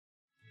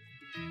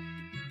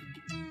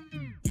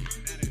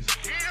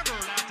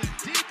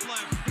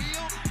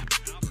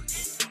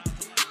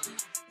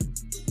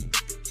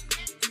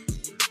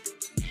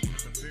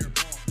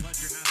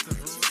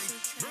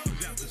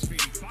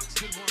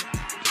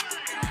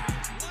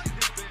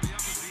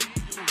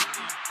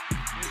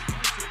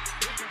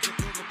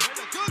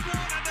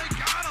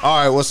All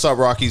right, what's up,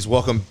 Rockies?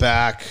 Welcome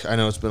back. I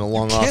know it's been a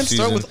long off season. Can't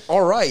start with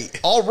all right.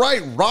 All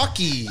right,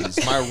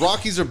 Rockies. My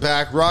Rockies are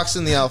back. Rocks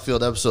in the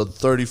Outfield, episode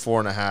 34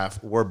 and a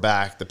half. We're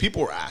back. The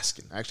people were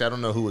asking. Actually, I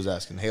don't know who was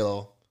asking.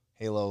 Halo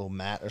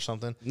Matt or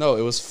something? No,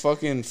 it was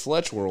fucking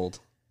Fletch World.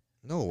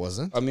 No, it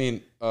wasn't. I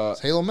mean, It's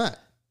Halo Matt.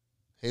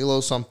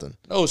 Halo something.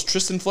 no, it's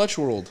Tristan Fletch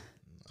World.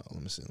 Oh,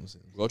 let me see.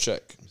 Go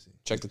check.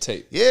 Check the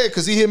tape. Yeah,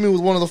 because he hit me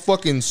with one of the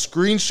fucking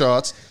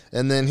screenshots,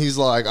 and then he's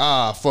like,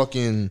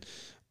 fucking,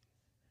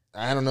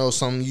 I don't know,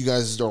 some of you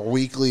guys are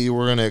weekly.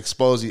 We're going to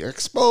expose you.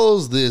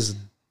 Expose this.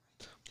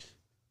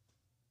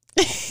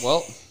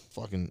 Well,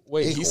 Fucking.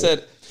 wait, a-hole. he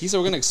said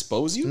we're gonna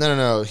expose you?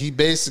 No. He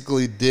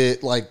basically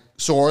did, like,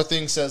 so our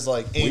thing says,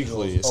 like,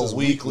 Weekly. It says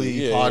weekly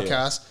weekly. Yeah,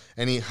 podcast,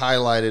 and he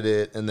highlighted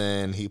it, and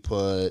then he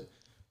put,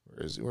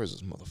 where's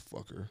this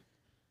motherfucker?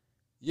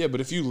 Yeah,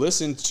 but if you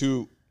listened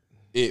to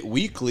it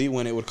weekly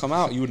when it would come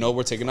out, you would know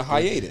we're taking a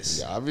hiatus.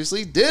 He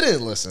obviously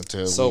didn't listen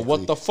to it. So weekly.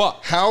 what the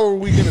fuck? How are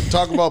we going to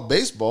talk about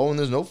baseball when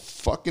there's no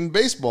fucking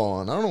baseball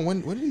on? I don't know.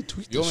 When did he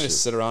tweet You this want me to shit?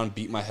 sit around and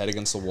beat my head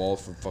against the wall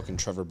for fucking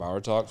Trevor Bauer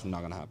talk? It's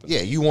not gonna happen.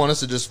 Yeah, you want us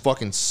to just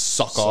fucking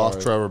suck off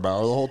Sorry. Trevor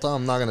Bauer the whole time?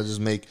 I'm not going to just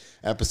make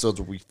episodes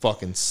where we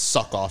fucking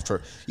suck off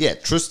Trevor. Yeah,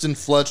 Tristan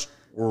Fletch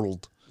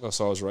World. Oh,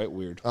 so I was right.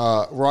 Weird.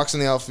 Rocks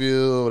in the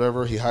Outfield,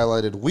 whatever. He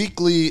highlighted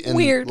weekly, and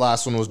Weird.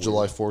 last one was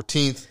July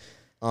 14th.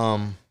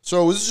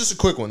 So this is just a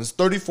quick one. It's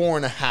 34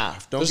 and a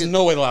half. There's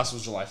no way the last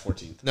was July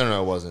 14th.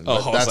 No, it wasn't. Oh,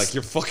 But I was that's- like,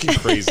 you're fucking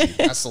crazy.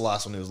 That's the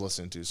last one he was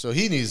listening to. So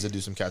he needs to do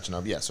some catching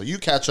up. Yeah, so you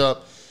catch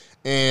up,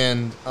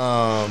 and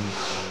I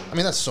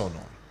mean, that's so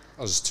annoying.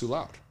 I was just too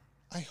loud.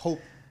 I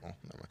hope. Oh,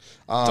 never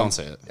mind. Don't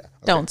say it. Yeah.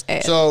 Don't say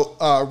it. So,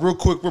 real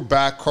quick, we're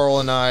back. Carl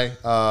and I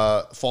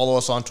follow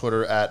us on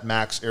Twitter at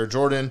Max Air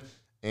Jordan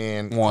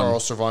and One. Carl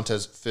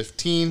Cervantes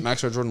 15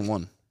 Max Air Jordan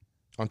 1.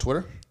 on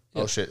Twitter.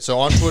 Oh shit! So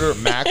on Twitter,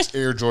 Max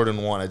Air Jordan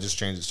 1. I just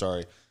changed it.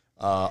 Sorry.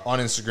 On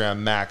Instagram,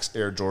 Max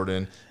Air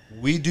Jordan.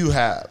 We do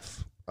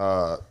have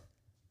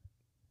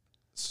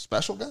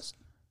special guest.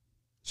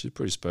 She's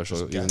pretty special,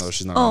 even guest. though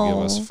she's not gonna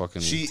give us Oh.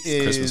 fucking. She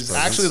Christmas is presents.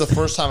 actually the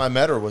first time I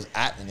met her was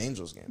at an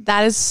Angels game.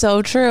 That is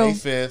so true. May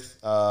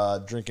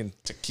 5th, drinking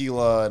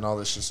tequila and all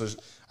this shit. So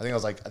I think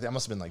I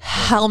must have been like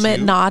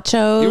Helmet 22.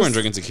 nachos. You weren't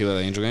drinking tequila at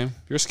the Angel game.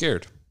 You're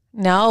scared.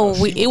 No,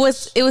 it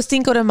was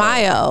Cinco de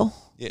Mayo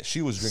Yeah,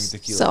 she was drinking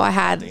tequila. So I at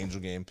had- the Angel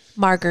game,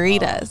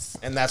 margaritas.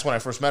 and that's when I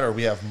first met her.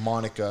 We have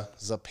Monica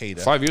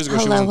Zapata. 5 years ago,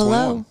 she was Hello, in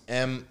hello.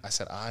 21. I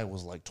said I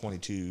was like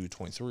 22,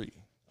 23.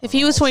 If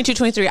he was 22,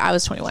 23, I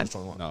was 21.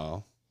 21.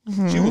 No.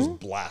 She was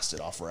blasted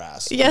off her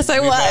ass. Yes, I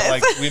we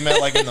was. we met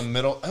like in the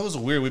middle. It was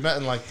weird. We met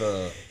in like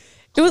the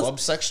It was club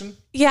section.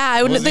 yeah.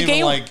 It wasn't The even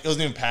game like it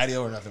wasn't even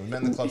patio or nothing. We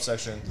met in the club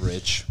section.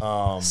 Rich.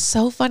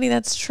 so funny.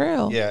 That's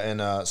true. Yeah,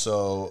 and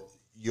so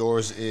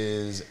yours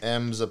is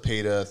M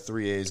Zapata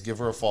 3A's. Give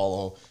her a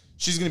follow.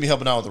 She's gonna be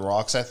helping out with the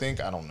Rocks, I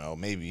think. I don't know,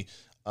 maybe.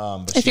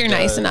 But If she you're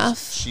nice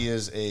enough. She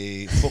is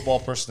a football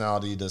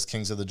personality. Does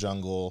Kings of the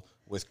Jungle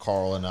with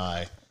Carl and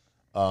I.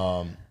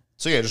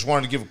 So yeah, just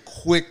wanted to give a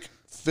quick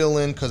fill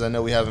in because I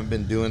know we haven't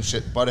been doing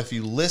shit. But if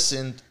you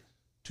listened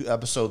to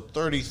episode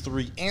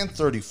 33 and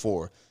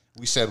 34,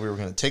 we said we were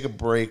gonna take a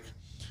break.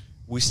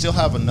 We still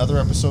have another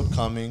episode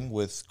coming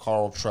with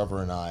Carl,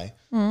 Trevor, and I,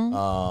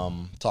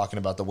 talking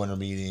about the winter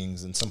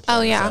meetings and some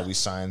players that we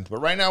signed. But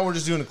right now, we're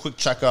just doing a quick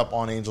checkup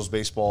on Angels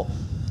baseball.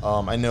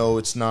 I know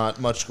it's not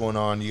much going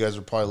on. You guys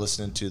are probably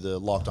listening to the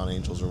Locked On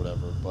Angels or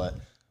whatever, but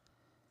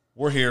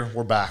we're here.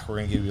 We're back. We're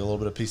going to give you a little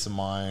bit of peace of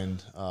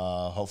mind,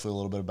 hopefully a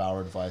little bit of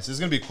Bauer advice. It's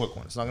going to be a quick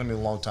one. It's not going to be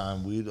a long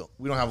time. We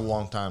don't have a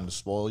long time to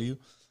spoil you.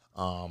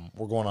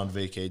 We're going on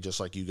vacay just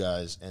like you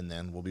guys, and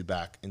then we'll be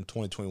back in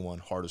 2021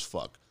 hard as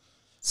fuck.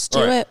 Let's do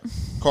All right. it.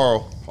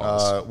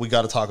 Carl, we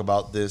got to talk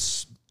about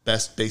this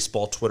best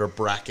baseball Twitter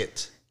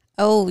bracket.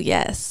 Oh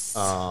yes,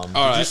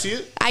 Did you see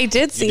it? I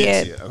did You see did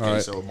it. see it. Okay, All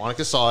right. so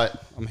Monica saw it.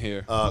 I'm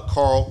here.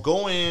 Carl,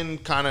 go in,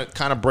 kind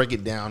of break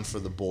it down for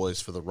the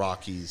boys, for the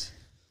Rockies.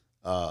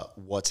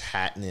 What's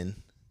happening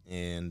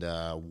and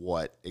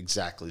what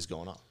exactly is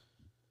going on?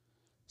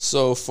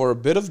 So, for a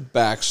bit of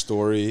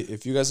backstory,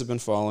 if you guys have been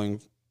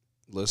following,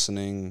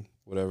 listening,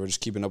 whatever,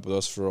 just keeping up with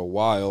us for a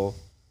while,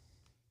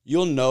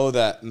 you'll know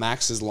that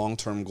Max's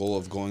long-term goal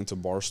of going to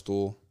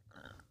Barstool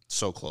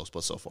So close,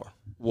 but so far.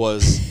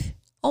 was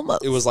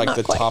Almost. it was like Not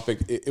the quite. topic.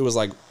 It was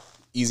like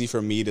easy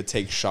for me to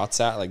take shots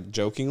at, like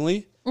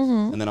jokingly.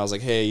 And then I was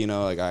like, hey,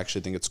 like I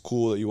actually think it's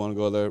cool that you want to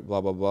go there.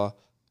 Blah blah blah.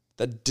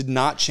 That did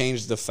not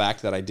change the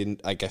fact that I didn't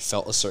I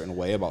felt a certain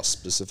way about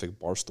specific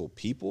Barstool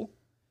people.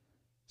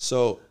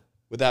 So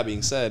with that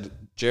being said,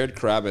 Jared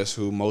Krabis,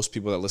 who most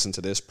people that listen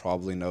to this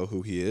probably know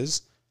who he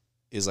is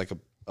like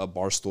a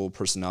Barstool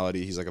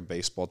personality. He's like a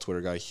baseball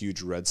Twitter guy,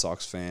 huge Red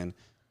Sox fan.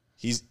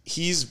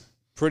 He's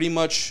pretty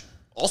much.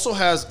 Also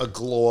has a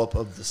glow up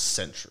of the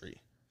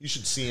century. You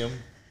should see him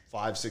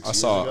 5-6 years ago.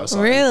 I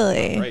saw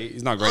Really? Great.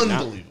 He's not great now.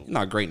 Unbelievable. He's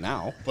not great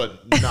now.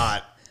 But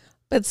not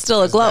But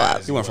still a glow bad up.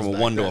 as He went from a was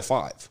 1 back to a then.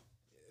 5.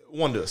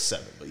 1 to a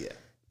 7, but yeah.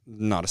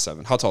 Not a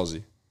 7. How tall is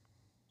he?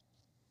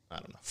 I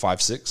don't know.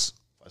 5'6"?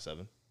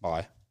 5'7".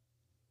 Bye.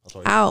 I'll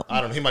tell you. Ow.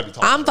 I don't know. He might be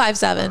tall. I'm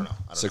 5'7". I don't know.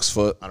 6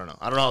 foot. I don't know.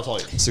 I don't know how tall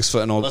he is. 6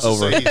 foot and Let's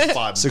over. just say he's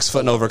 5. 6 foot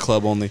and over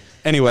club only.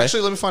 Anyway.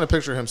 Actually, let me find a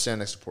picture of him standing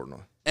next to Portnoy.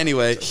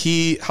 Anyway,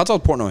 how tall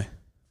is Portnoy?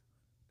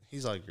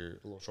 He's like you're a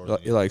little shorter.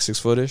 You're like 6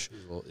 footish.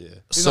 Yeah.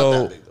 He's not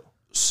that big though.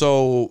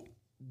 So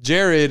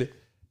Jared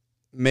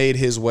made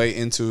his way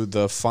into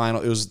the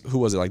final. It was, who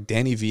was it? Like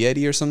Danny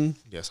Vietti or something?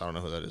 Yes, I don't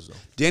know who that is though.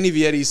 Danny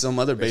Vietti, some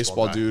other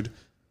baseball guy. dude.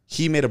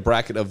 He made a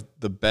bracket of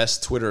the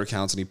best Twitter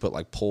accounts and he put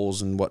like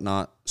polls and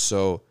whatnot.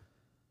 So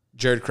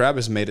Jared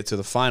Carabas made it to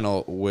the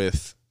final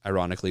with,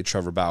 ironically,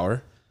 Trevor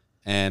Bauer.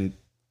 And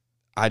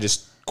I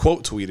just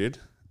quote tweeted.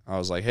 I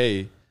was like,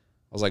 hey,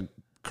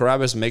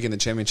 Carabas making the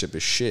championship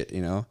is shit,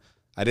 you know?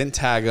 I didn't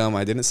tag him.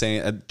 I didn't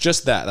say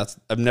just that.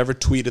 I've never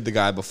tweeted the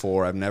guy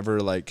before. I've never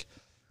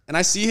and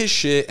I see his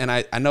shit and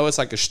I know it's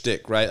like a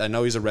shtick, right? I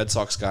know he's a Red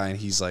Sox guy and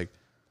he's like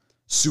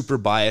super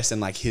biased and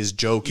like his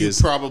joke You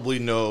is probably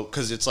know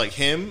because it's like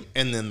him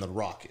and then the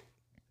Rocket.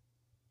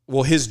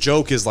 well, his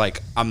joke is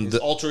like His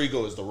alter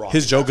ego is the Rocket.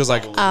 his joke is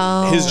like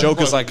Oh. his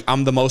joke is like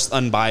I'm the most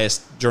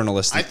unbiased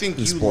journalist. I think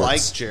in you sports.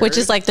 like Jared, Which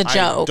is like the I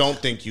joke. don't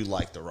think you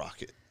like the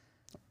Rocket,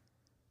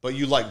 but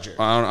you like Jared.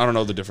 I don't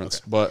know the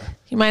difference, but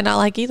He might not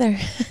like either.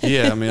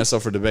 yeah, I mean that's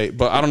up for debate.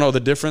 But I don't know the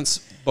difference.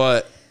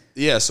 But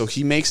yeah, so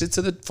he makes it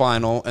to the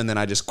final, and then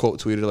I just quote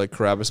tweeted like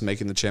Carabas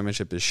making the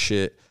championship is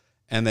shit,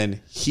 and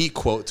then he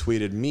quote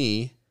tweeted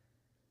me,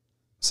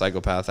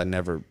 psychopath. I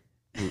never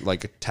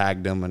like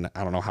tagged him, and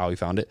I don't know how he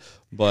found it,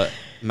 but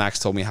Max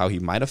told me how he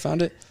might have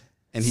found it,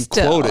 and he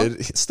Still. quoted.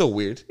 It's still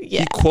weird.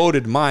 Yeah. He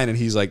quoted mine, and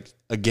he's like,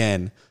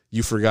 "Again,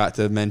 you forgot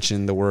to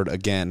mention the word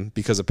again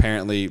because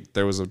apparently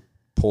there was a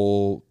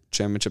pole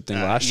championship thing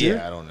last year."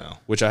 Yeah, I don't know.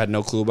 Which I had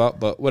no clue about,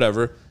 but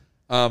whatever.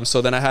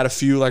 So then I had a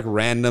few like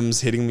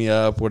randoms hitting me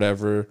up,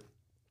 whatever.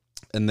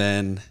 And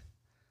then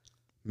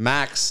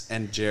Max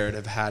and Jared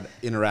have had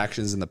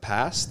interactions in the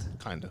past.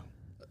 Kind of.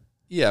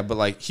 Yeah, but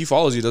like he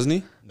follows you, doesn't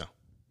he? No.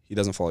 He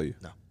doesn't follow you.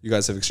 No. You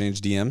guys have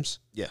exchanged DMs?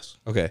 Yes.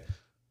 Okay.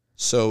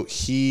 So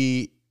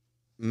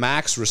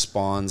Max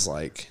responds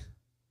like,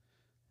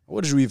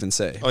 what did you even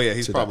say? Oh yeah,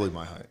 he's to probably that?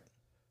 my height.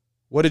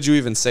 What did you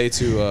even say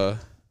to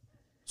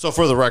So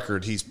for the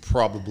record, he's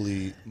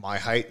probably my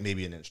height,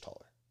 maybe an inch taller.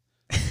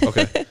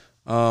 okay.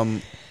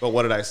 But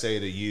what did I say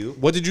to you?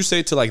 What did you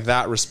say to like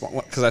that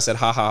response? Because I said,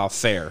 ha ha, ha,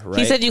 fair, right?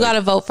 He said you got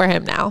to vote for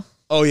him now.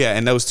 Oh yeah,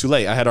 and that was too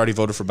late. I had already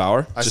voted for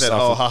Bauer. I said,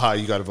 "Oh, haha,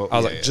 you got to vote." I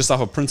was like, just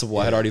off of principle,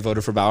 I had already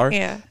voted for Bauer.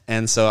 Yeah.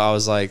 And so I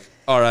was like,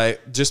 all right,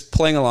 just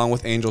playing along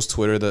with Angel's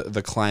Twitter,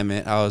 the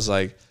climate. I was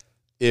like,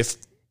 if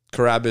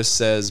Carabas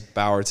says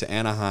Bauer to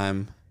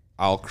Anaheim,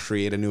 I'll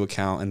create a new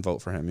account and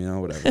vote for him, you know,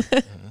 whatever.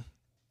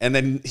 And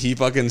then he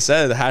fucking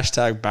said the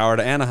hashtag Bauer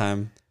to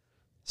Anaheim.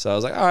 So I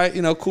was like, all right,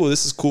 you know, cool.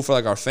 This is cool for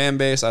like our fan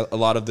base. A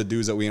lot of the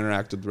dudes that we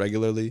interact with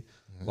regularly,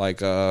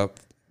 like,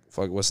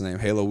 what's his name?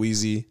 Halo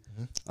Weezy.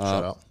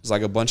 Shout out. It was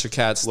like a bunch of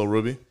cats. Lil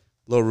Ruby.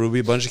 Lil Ruby,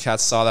 a bunch of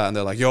cats saw that and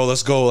they're like, yo,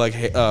 let's go. Like,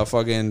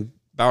 fucking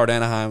Bauer to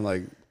Anaheim.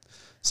 Like,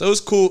 so it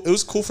was cool. It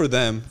was cool for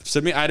them.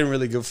 To me, I didn't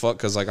really give a fuck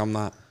because like I'm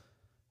not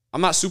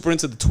super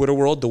into the Twitter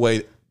world the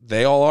way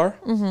they all are.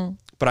 Mm-hmm.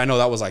 But I know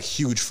that was like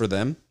huge for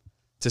them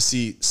to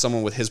see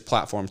someone with his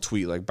platform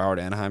tweet like Bauer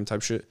to Anaheim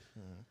type shit.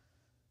 Mm-hmm.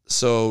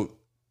 So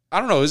I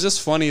don't know. It's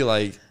just funny.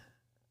 Like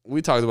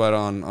we talked about it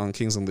on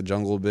Kings of the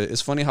Jungle a bit.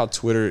 It's funny how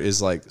Twitter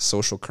is like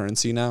social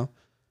currency now.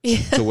 Yeah.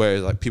 To where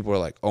like people are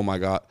like, oh my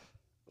God,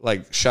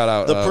 like shout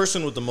out The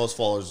person with the most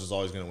followers is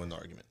always going to win the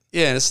argument.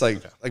 yeah, and it's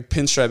like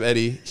Pinstripe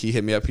Eddie, he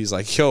hit me up, he's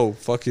like, yo,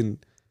 fucking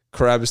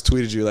Carabas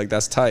tweeted you, like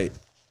that's tight.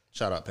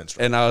 Shout out Pinstripe.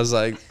 And I was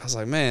like,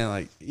 man,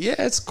 like, yeah,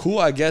 it's cool.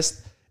 I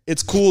guess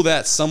it's cool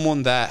that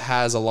someone that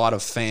has a lot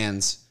of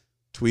fans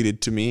tweeted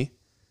to me.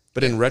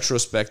 But in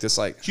retrospect, it's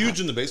like Huge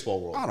in the baseball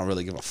world. I don't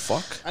really give a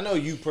fuck. I know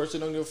you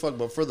personally don't give a fuck,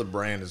 but for the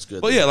brand, it's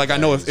good. Well, yeah, like I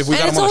know if we got And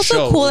him it's on a also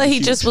show, cool it that would be he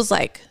just huge. was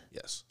like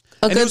yes.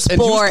 a And he good was-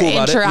 and he was sport, cool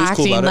about it. He was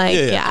cool interacting. about it. Like,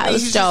 Yeah, yeah. yeah, it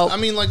was He's dope. just,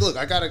 I mean, like, look,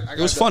 I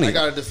was funny. I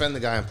gotta defend the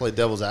guy and play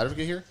devil's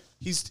advocate here.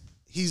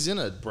 He's in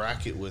a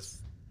bracket with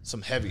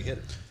some heavy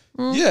hitters,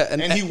 Yeah,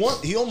 and he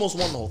won. He almost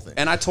won the whole thing.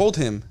 And I told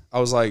him, I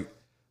was like,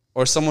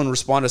 or someone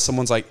responded,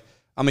 someone's like,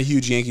 I'm a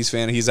huge Yankees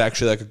fan. He's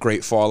actually like a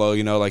great follow,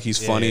 you know, like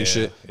he's funny and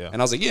shit. yeah.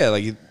 And I was like, yeah,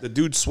 like the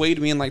dude swayed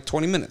me in like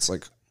 20 minutes.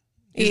 Like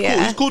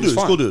yeah. He's cool dude. He's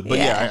fine. cool dude. But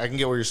Yeah. yeah, I can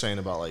get what you're saying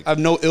about like I have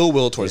no ill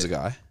will towards the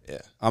guy. yeah.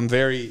 I'm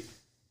very,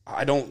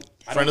 I don't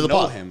Friend of the know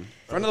pod. him.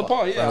 Friend of the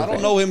pod, yeah. I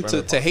don't know him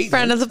to hate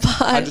Friend him. of the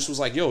pod. I just was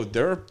like, yo,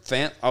 they're a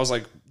fan. I was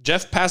like,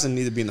 Jeff Passan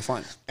needed to be in the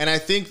final. And I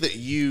think that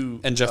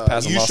you And Jeff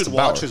Passan you lost should to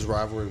watch Bauer. his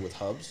rivalry with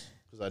Hubs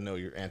because I know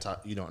you're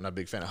not a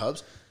big fan of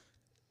Hubs.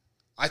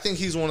 I think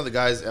he's one of the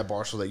guys at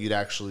Barstool that you'd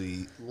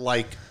actually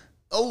like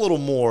a little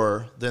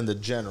more than the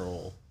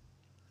general.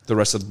 The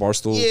rest of the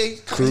Barstool Yeah,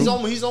 crew,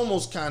 he's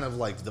almost kind of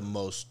like the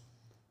most.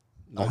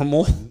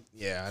 normal.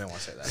 Yeah, I don't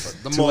want to say that,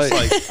 but the Too most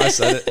late. like I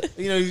said it.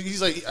 you know,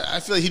 he's like I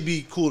feel like he'd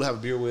be cool to have a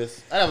beer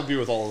with. I'd have a beer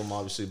with all of them,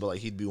 obviously, but like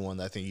he'd be one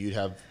that I think you'd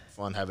have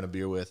fun having a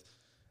beer with.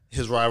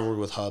 His rivalry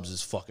with Hubs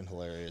is fucking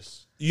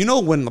hilarious. You know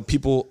when the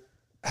people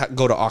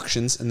go to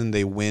auctions and then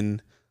they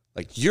win,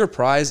 like your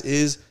prize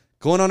is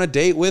going on a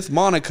date with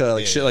Monica,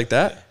 like shit like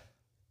that.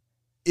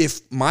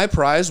 if my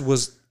prize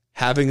was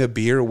having a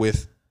beer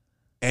with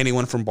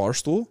anyone from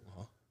Barstool,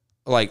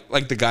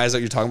 like the guys that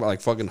you're talking about,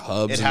 like fucking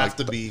Hubs, It'd and have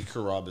like, to be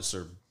Carabas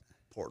or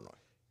Portnoy.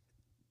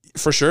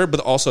 for sure. But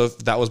also, if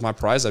that was my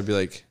prize, I'd be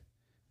like,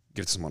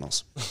 give it to someone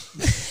else.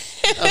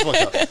 That's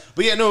fucked up.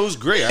 But yeah, no, it was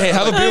great. Hey,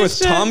 have a beer with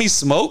Tommy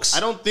Smokes. I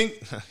don't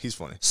think he's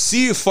funny.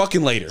 See you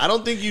fucking later. I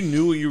don't think you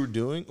knew what you were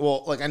doing.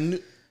 Well, like I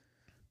knew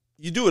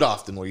you do it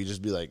often where you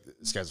just be like,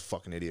 this guy's a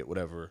fucking idiot,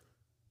 whatever.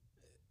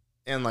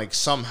 And like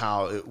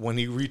somehow when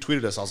he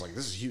retweeted us, I was like,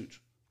 this is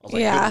huge. I was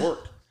like, good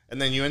work. And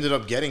then you ended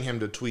up getting him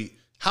to tweet.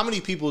 How many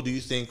people do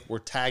you think were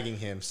tagging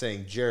him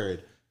saying,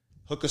 Jared,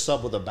 hook us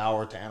up with a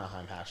Bauer to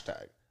Anaheim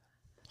hashtag?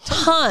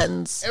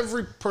 Tons.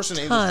 Every person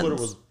in Angels Twitter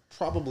was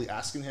probably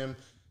asking him,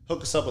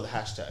 hook us up with a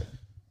hashtag.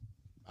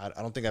 I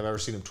don't think I've ever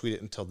seen him tweet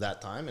it until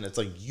that time. And it's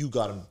like, you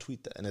got him to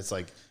tweet that. And it's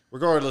like,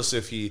 regardless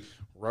if he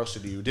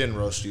roasted you, didn't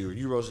roast you, or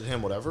you roasted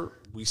him, whatever,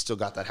 we still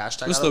got that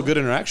hashtag. It was still good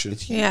interaction.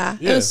 Yeah,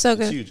 it was so It's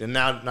good. huge. And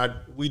now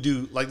we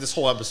do, like, this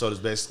whole episode is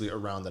basically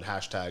around that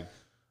hashtag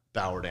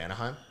Bauer to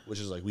Anaheim, which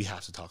is like, we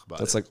have to talk about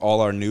That's it. like all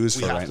our news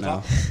We for have right to now.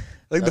 talk.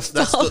 Like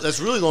That's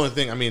really the only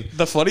thing. I mean,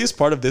 the funniest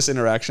part of this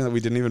interaction that we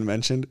didn't even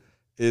mention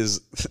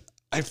is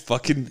I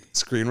fucking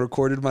screen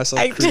recorded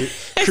myself I creating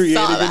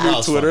saw a that. new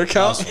was Twitter fun. That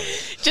account.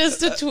 was Just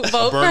to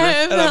vote for burner?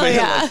 him. And I Hell made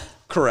yeah. him like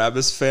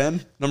Carabas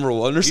fan #1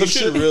 or you some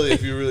should shit. really,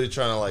 if you're really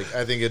trying to, like,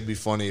 I think it'd be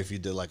funny if you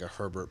did like a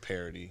Herbert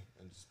parody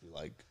and just be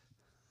like,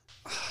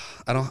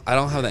 I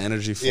don't have the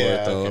energy for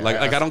Yeah, it though. okay. Like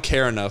I don't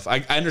care enough. I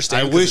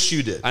understand. I 'cause wish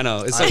you did. I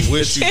know it's I like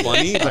wish it's you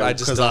funny, but I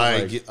just because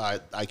don't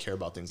like. I care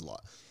about things a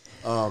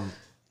lot.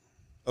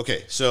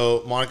 Okay,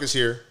 so Monica's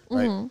here,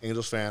 right?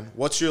 Angels fan.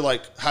 What's your,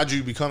 like? How did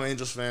you become an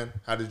Angels fan?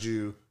 How did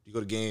you go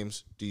to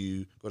games? Do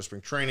you go to spring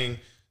training?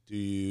 Do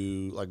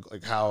you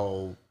like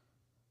how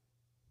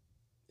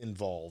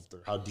involved or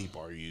how deep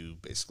are you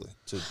basically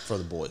for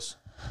the boys?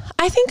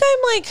 I think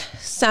I'm like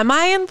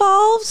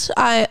semi-involved.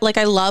 I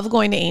love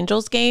going to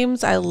Angels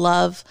games. I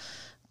love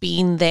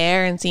being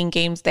there and seeing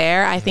games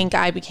there. I think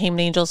I became an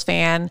Angels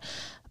fan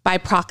by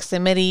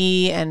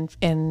proximity and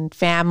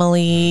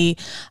family,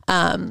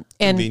 and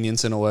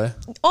Convenience in a way.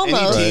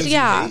 almost, Any teams you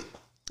yeah. hate?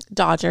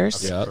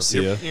 Dodgers. Yeah,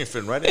 see ya. You're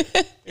fitting right in.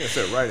 You're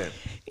fit right in.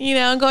 You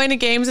know, going to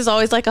games is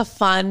always like a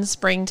fun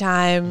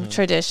springtime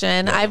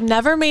tradition. I've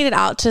never made it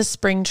out to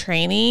spring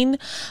training,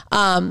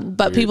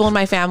 but people in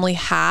my family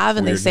have,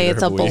 and Weird, they say neither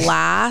it's a have we.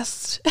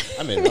 blast.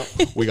 I made it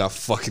up. We got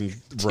fucking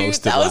Dude,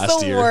 roasted that was last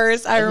the year.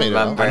 worst. I made it out.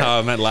 remember. I know.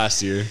 I meant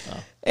last year.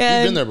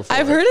 And been there before,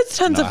 I've right? heard it's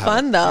tons of I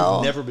fun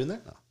though. Never been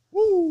there.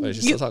 Wait,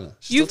 she's still talking.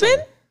 She's You've still been?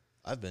 talking.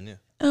 I've been, yeah.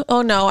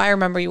 Oh no, I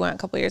remember you went a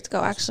couple years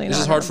ago. Actually, It's no,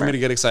 just I hard for me remember. to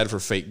get excited for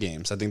fake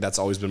games. I think that's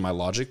always been my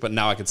logic, but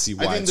now I can see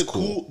why I think it's the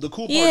cool. cool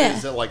part Yeah.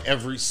 is that like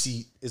every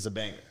seat is a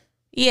banger.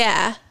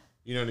 Yeah,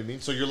 You know what I mean?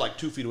 So you're like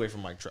 2 feet away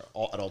from Mike Trout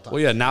at all times.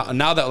 Well, yeah.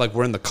 Now that like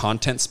we're in the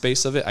content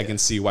space of it, I can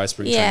see why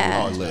spring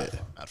Yeah. training Oh, is it's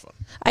lit. mad fun.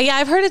 yeah.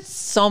 I've heard it's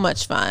so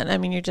much fun. I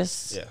mean, you're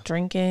just Yeah.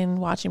 drinking,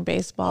 watching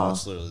baseball, Oh,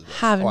 it's literally the best.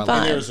 having I like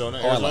fun. In Arizona,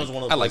 Oh, I Arizona's like-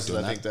 one of the I like places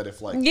doing I think that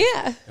if like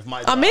Yeah, if my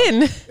I'm job-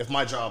 in. If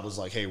my job was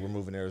like, hey, we're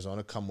moving to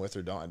Arizona, come with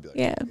or don't, I'd be like,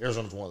 Yeah.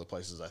 Arizona's one of the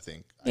places I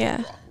think I Yeah.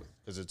 could rock with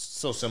because it's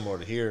so similar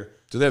to here.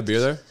 Do they have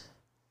beer there?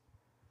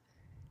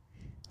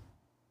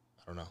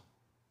 I don't know.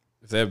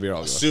 If they have beer,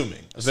 I'll go.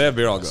 Assuming. If they have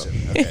beer, I'll go.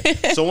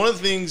 Okay. So one of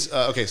the things,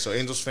 okay, so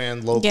Angels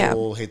fan, local, Yeah.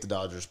 hate the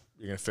Dodgers.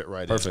 You're gonna fit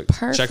right in. Perfect.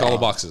 Check all the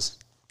boxes.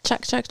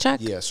 Check, check, check.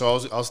 Yeah, so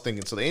I was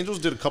thinking. So the Angels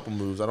did a couple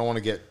moves. I don't want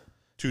to get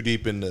too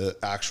deep into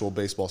actual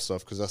baseball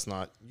stuff because that's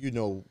not, you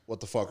know what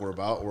the fuck we're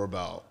about. We're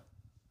about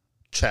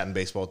chatting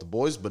baseball with the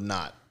boys, but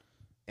not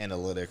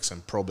analytics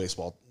and pro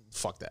baseball.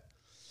 Fuck that.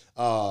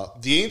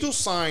 The Angels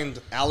signed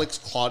Alex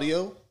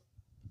Claudio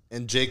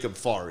and Jacob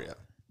Faria.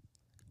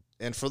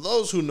 And for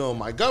those who know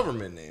my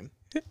government name,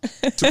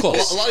 Too a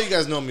close. lot of you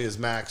guys know me as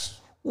Max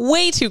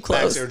Way too Max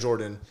close. Air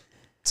Jordan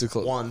Too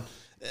close. 1.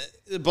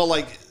 But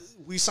like,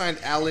 we signed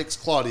Alex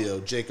Claudio,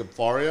 Jacob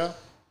Faria.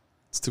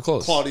 It's too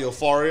close. Claudio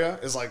Faria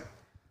is like,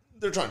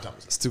 they're trying to tell me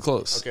It's too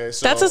close. Okay,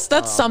 so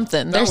That's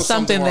something. that There's was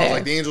something where I was there.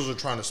 Like the Angels are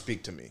trying to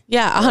speak to me.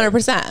 Yeah,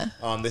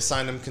 100%. They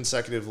signed him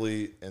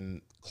consecutively,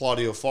 and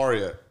Claudio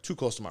Faria, too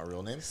close to my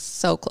real name.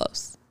 So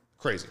close.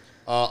 Crazy.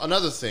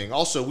 Another thing,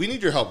 also, we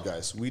need your help,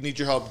 guys. We need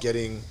your help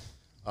getting.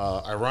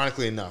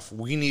 Ironically enough,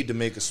 we need to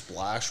make a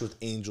splash with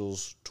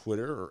Angels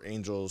Twitter or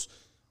Angels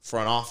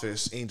front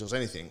office, Angels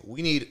anything.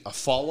 We need a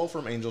follow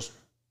from Angels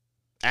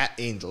at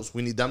Angels.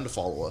 We need them to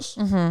follow us.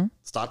 Mm-hmm.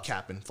 Stop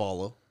capping.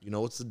 Follow. You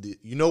know what's the deal.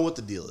 You know what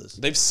the deal is.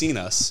 They've seen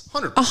us.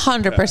 100%.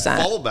 100%.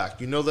 Follow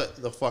back. You know that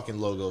the fucking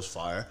logo's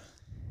fire.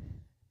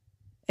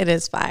 It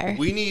is fire.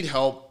 We need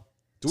help.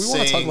 Do we want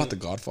to talk saying- about The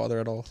Godfather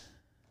at all?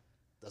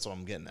 That's what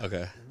I'm getting at.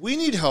 Okay. We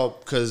need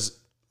help because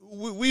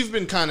we've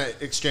been kind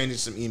of exchanging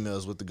some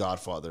emails with the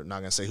Godfather. Not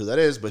going to say who that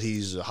is, but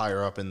he's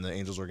higher up in the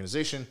Angels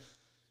organization.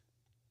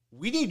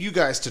 We need you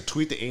guys to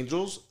tweet the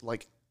Angels,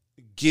 like,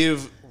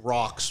 give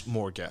Rocks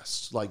more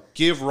guests. Like,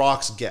 give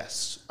Rocks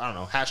guests. I don't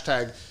know,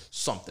 hashtag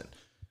something.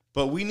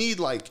 But we need,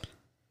 like,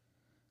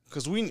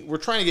 because we're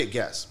trying to get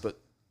guests, but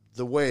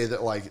the way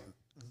that, like,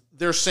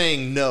 they're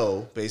saying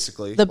no,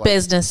 basically. The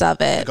business of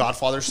it.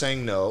 Godfather's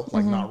saying no,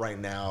 like not right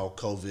now,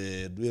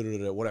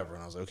 COVID, whatever.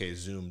 And I was like, okay,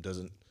 Zoom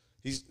doesn't.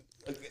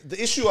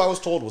 The issue I was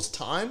told was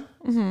time,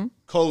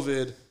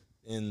 COVID,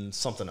 and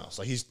something else.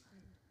 Like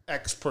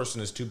X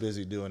person is too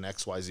busy doing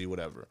XYZ,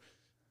 whatever.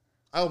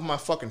 I open my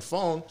fucking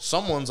phone.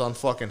 Someone's on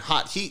fucking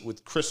Hot Heat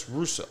with Chris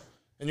Russo.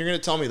 And you're going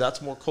to tell me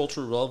that's more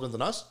culturally relevant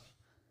than us?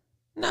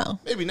 No.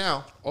 Maybe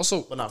now.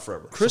 Also, but not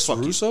forever. Chris So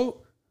fuck you. Russo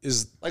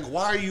is Like,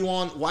 why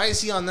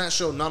is he on that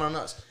show, not on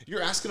us?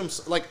 You're asking him,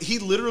 like, he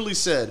literally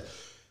said,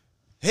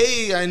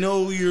 hey, I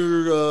know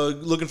you're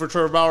looking for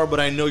Trevor Bauer, but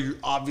I know you're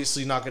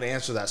obviously not going to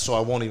answer that, so I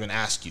won't even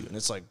ask you. And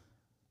it's like,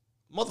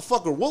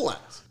 motherfucker, we'll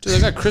ask.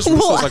 dude, that guy Chris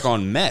Russo's like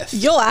on meth.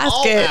 You'll ask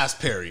I'll it. ask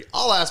Perry.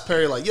 I'll ask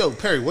Perry, like, yo,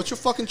 Perry, what's your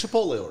fucking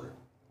Chipotle order?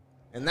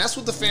 And that's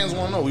what the fans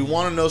want to know. We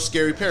want to know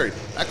Scary Perry.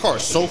 That car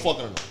is so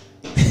fucking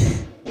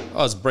annoying.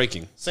 Oh, it's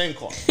breaking. Same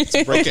car.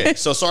 Okay,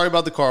 so sorry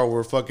about the car.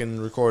 We're fucking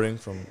recording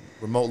from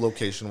remote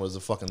location. Was a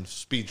fucking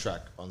speed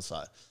track on the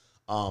side.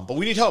 But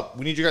we need help.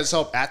 We need you guys'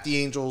 help at the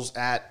Angels,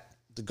 at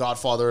the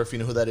Godfather, if you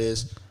know who that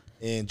is,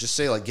 and just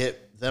say, like,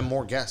 get them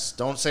more guests.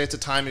 Don't say it's a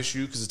time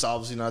issue, because it's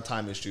obviously not a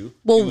time issue.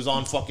 Well, he was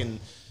on fucking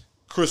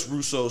Chris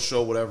Russo's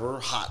show, whatever,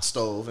 Hot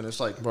Stove, and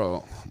it's like,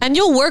 Bro, And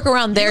you'll work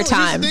around their you know,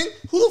 here's time. the thing.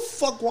 Who the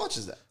fuck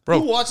watches that?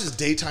 Bro, who watches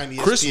daytime ESPN?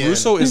 Chris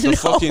Russo is the No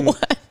fucking... one.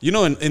 You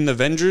know in the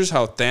Avengers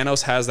how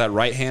Thanos has that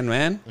right-hand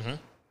man?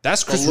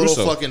 That's a Chris little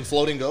Russo. fucking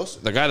floating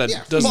ghost. The guy that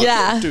Yeah, does... fuck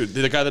Yeah. Dude,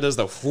 the guy that does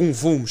the boom,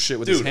 boom shit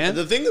with his Dude, hand.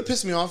 the thing that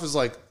pissed me off is,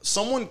 like,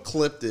 someone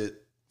clipped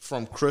it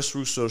from Chris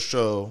Russo's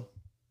show,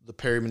 the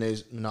Perry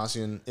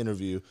Manassian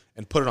interview,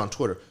 and put it on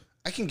Twitter.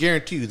 I can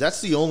guarantee you that's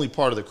the only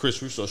part of the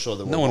Chris Russo show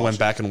that No one went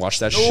back and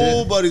watched that shit.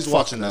 Nobody's Fuck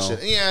watching that no.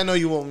 shit. Yeah, I know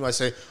you won't. I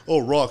say, "Oh,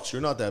 Rocks,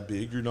 you're not that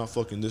big. You're not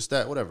fucking this,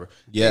 that, whatever."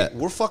 Yeah. Hey,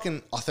 we're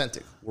fucking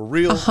authentic. We're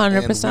real.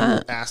 100%. And we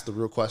will ask the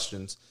real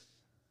questions.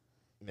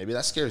 Maybe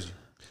that scares you.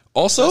 If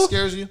Also, that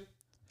scares you,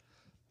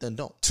 then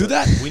don't. To But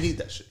that- we need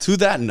that shit. to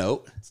that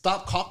note,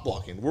 Stop cock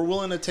blocking. We're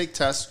willing to take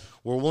tests.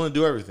 We're willing to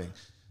do everything.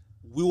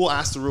 We will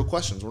ask the real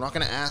questions. We're not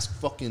going to ask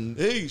fucking,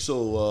 hey,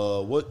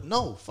 so what?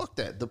 No, fuck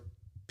that. The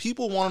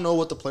people want to know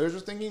what the players are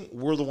thinking.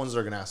 We're the ones that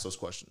are going to ask those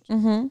questions.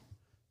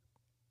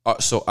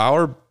 so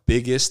our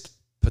biggest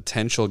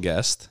potential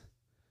guest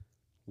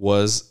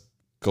was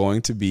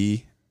going to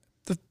be,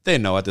 they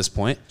know at this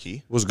point,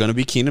 Key. was going to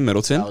be Keenan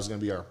Middleton. That was going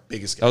to be our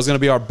biggest That guess. was going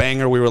to be our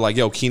banger. We were like,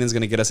 yo, Keenan's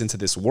going to get us into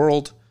this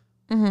world.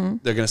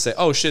 They're going to say,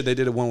 oh, shit, they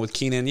did one with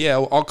Keenan. Yeah,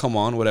 I'll come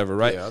on, whatever,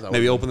 right? Yeah, that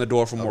Maybe would- open the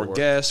door for more would work.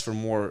 guests, for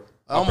more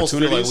I almost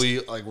feel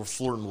opportunities. like we're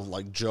flirting with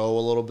like Joe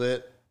a little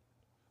bit.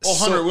 Oh,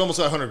 So- Hunter, we almost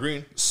got Hunter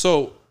Green.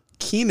 So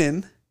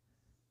Keenan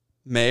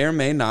may or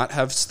may not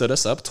have stood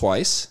us up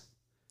twice.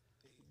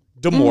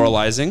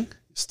 Demoralizing.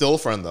 Still a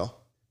friend though.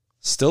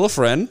 Still a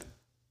friend.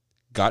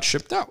 Got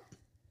shipped out.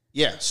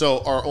 Yeah,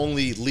 so our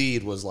only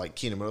lead was like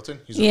Keenan Middleton.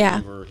 He's a Yeah.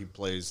 reliever. He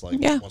plays like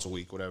Yeah. once a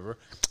week, whatever.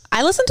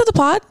 I listened to the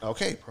pod.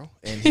 Okay, bro.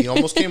 And he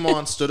almost came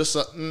on, stood us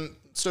up,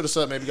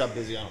 maybe got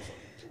busy. I don't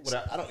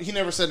know. I don't. He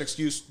never said an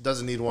excuse.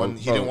 Doesn't need one.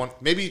 He bro. didn't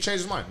want. Maybe he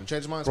changed his mind. He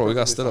changed his mind. Bro, we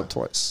got Perfectly stood fine. up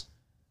twice.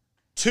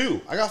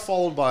 2. I got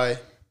followed by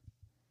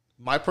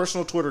my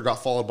personal Twitter.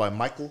 Got followed by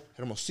Michael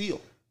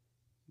Hermosillo.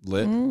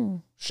 Lit.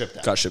 Shipped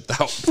out. Got shipped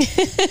out.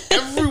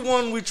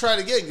 Everyone we try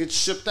to get gets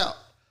shipped out.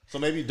 So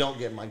maybe don't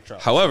get Mike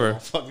Trout. However-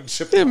 Don't fucking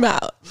ship Get him him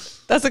out.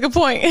 That's a good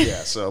point. Yeah.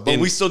 So, but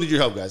we still need your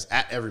help, guys.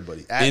 At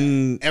everybody. At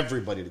In-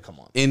 everybody to come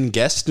on. In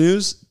guest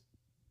news,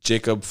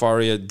 Jacob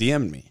Faria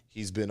DM'd me.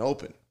 He's been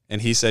open.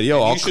 And he said,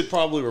 yo, I'll You should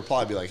probably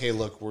reply, be like, "Hey,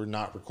 look, we're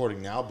not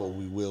recording now, but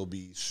we will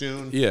be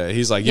soon." Yeah,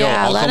 he's like, yo,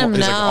 Yeah, I'll let come on. him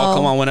He's like, I'll know.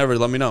 come on whenever.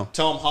 Let me know.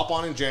 Tell him hop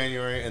on in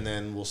January, and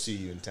then we'll see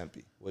you in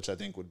Tempe, which I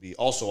think would be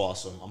also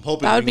awesome. I'm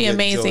hoping That we would be can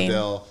get amazing.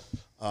 Joe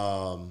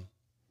Dell.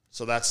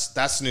 So that's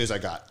the news I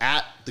got.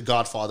 At the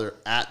Godfather,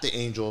 at the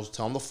Angels.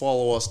 Tell them to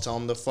follow us. Tell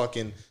them to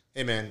fucking,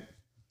 hey man,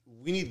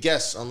 we need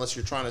guests. Unless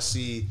you're trying to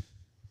see,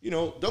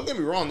 don't get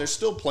me wrong. There's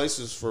still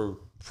places for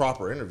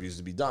proper interviews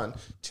to be done.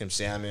 Tim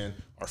Salmon,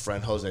 our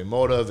friend Jose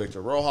Mota,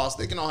 Victor Rojas,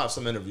 they can all have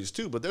some interviews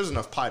too. But there's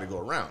enough pie to go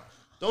around.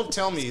 Don't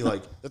tell me,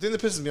 like, the thing that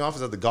pisses me off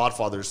is that the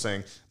Godfather is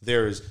saying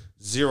there is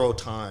zero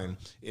time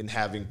in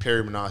having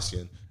Perry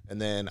Manassian,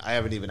 and then I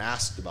haven't even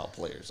asked about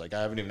players. Like,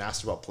 I haven't even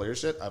asked about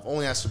players yet. I've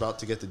only asked about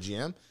to get the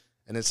GM,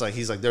 and it's like,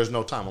 he's like, there's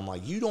no time. I'm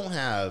like, you don't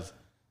have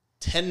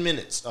 10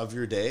 minutes of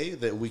your day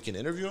that we can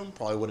interview him.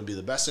 Probably wouldn't be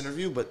the best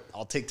interview, but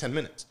I'll take 10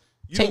 minutes.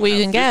 You Take don't what you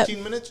have can get.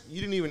 15 minutes? You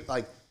didn't even,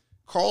 like,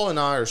 Carl and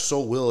I are so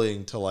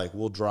willing to, like,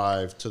 we'll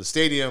drive to the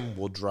stadium,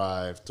 we'll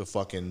drive to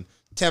fucking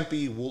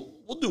Tempe, we'll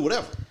do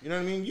whatever. You know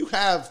what I mean? You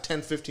have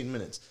 10, 15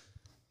 minutes.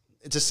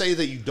 To say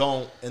that you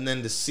don't, and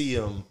then to see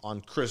him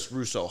on Chris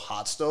Russo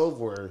Hot Stove,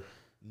 where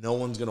no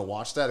one's going to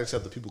watch that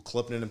except the people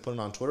clipping it and putting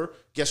it on Twitter,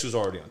 guess who's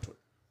already on Twitter?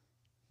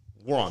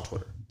 We're on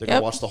Twitter. They're going Yep.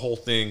 to watch the whole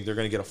thing. They're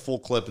going to get a full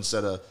clip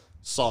instead of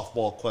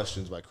softball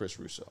questions by Chris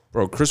Russo.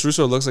 Bro, Chris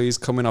Russo looks like he's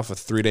coming off a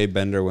 3-day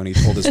bender when he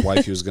told his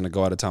wife he was going to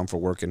go out of town for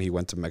work and he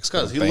went to Mexico.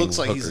 Because to he bang looks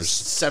like hookers.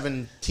 he's a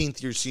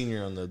 17th year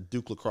senior on the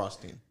Duke lacrosse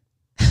team.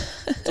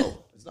 It's over.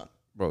 It's done.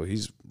 Bro,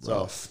 he's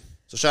So, rough.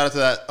 So shout out to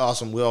that.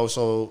 Awesome. We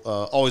also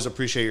always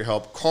appreciate your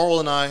help. Carl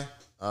and I,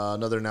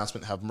 another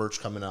announcement, have merch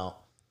coming out.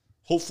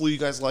 Hopefully you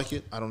guys like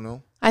it. I don't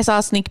know. I saw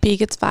a sneak peek.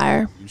 It's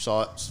fire. You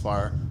saw it. It's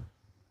fire.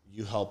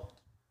 You helped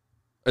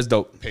It's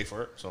dope. pay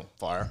for it. So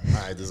fire.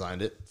 I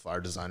designed it. Fire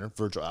designer.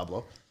 Virgil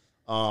Abloh.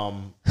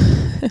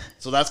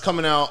 So that's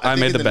coming out. I think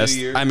made in the new best.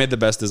 year. I made the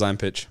best design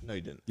pitch. No,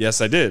 you didn't.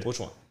 Yes, I did. Which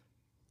one?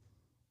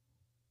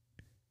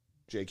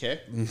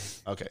 JK?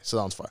 Okay, so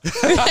that one's fire.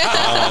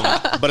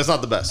 But it's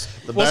not the best.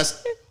 The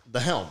best, the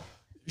helm.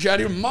 You out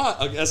of your mind.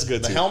 Okay, that's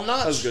good. The too. helm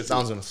notch? That's good. That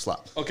one's going to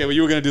slap. Okay, well,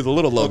 you were gonna do the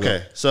little logo.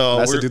 Okay, so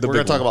That's to we're do the going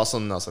to big talk one. about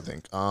something else, I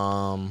think.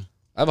 I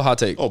have a hot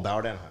take. Oh, Bauer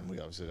Anaheim. We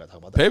obviously got to talk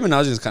about that. Perry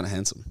Menage is kind of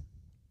handsome.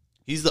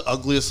 He's the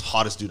ugliest,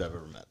 hottest dude I've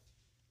ever met.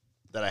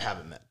 That I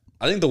haven't met.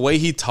 I think the way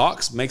he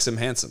talks makes him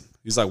handsome.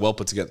 He's like well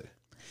put together.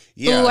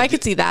 Yeah, Ooh, I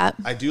could see that.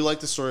 I do like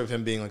the story of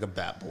him being like a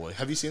bat boy.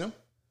 Have you seen him?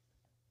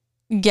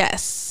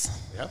 Yes,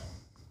 Yeah.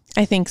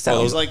 I think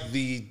so. He's like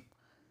the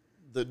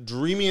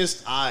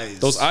dreamiest eyes.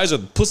 Those eyes are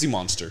the pussy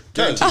monster.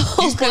 Guaranteed.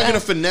 He's probably going to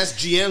finesse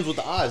GMs with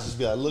the eyes. Just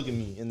be like, look at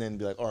me. And then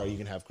be like, all right, you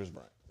can have Chris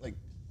Bryant. Like,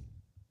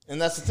 and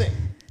that's the thing,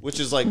 which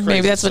is like crazy.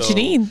 Maybe that's what So you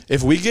need.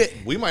 If we get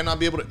We might not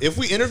be able to. If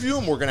we interview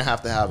him, we're going to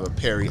have a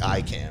Perry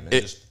eye cam and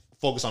just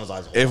focus on his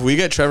eyes. if we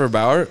get Trevor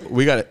Bauer,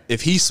 we got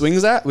if he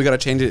swings that, we got to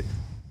change it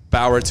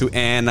Bauer to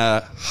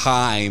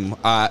Anaheim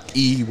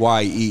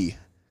EYE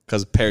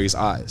because Perry's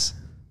eyes.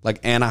 Like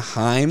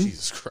Anaheim.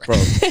 Jesus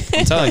Christ. Bro,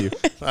 I'm telling you.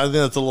 I think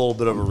that's a little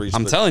bit of a reach.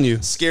 I'm but telling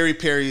you. Scary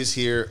Perry is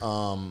here.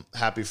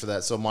 Happy for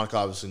that. So Monica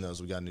obviously knows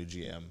we got a new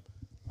GM.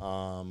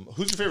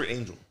 Who's your favorite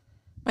Angel?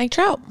 Mike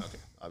Trout. Okay,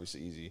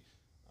 obviously easy.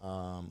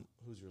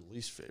 Who's your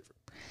least favorite?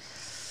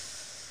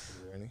 Is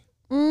there any?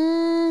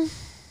 Or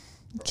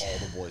all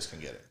the boys can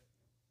get it.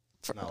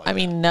 Not like I that.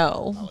 mean,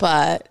 no,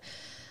 but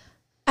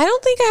I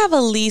don't think I have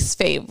a least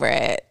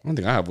favorite. I don't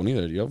think I have one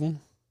either. Do you have one?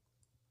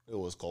 It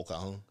was Cole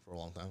Calhoun for a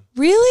long time.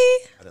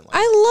 Really? didn't like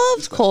I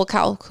loved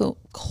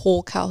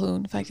Cole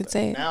Calhoun, if I could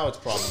say it. Now it's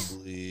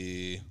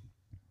probably.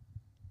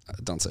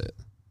 Don't say it.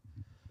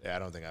 Yeah, I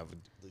don't think I have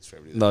a least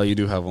favorite either. No, you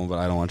do have one, but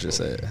I don't want you to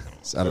say it.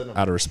 It's out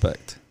of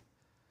respect.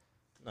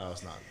 No,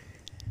 it's not.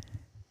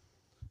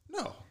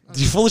 No.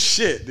 You full of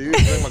shit, dude.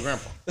 It's like my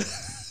grandpa.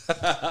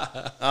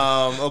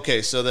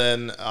 Okay, so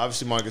then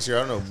obviously Monica's here.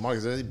 I don't know, Monica,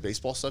 is there any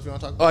baseball stuff you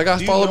want to talk about? Oh, I got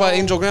Do you followed by know-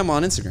 Angel Grandma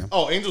on Instagram.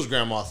 Oh, Angel's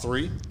Grandma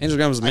 3. Angel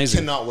Grandma's I amazing.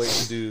 cannot wait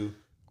to do,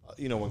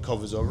 when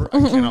COVID's over, I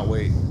cannot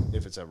wait,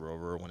 if it's ever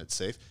over or when it's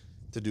safe,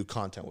 to do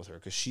content with her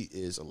because she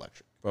is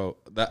electric. Bro,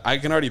 that I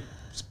can already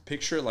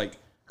picture like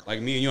me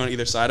and you on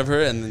either side of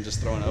her and then just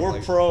throwing up. We're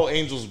Like, pro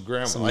Angel's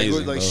grandma.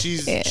 amazing, like bro.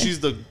 she's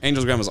the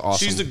Angel's Grandma's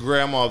awesome. she's the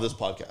grandma of this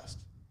podcast.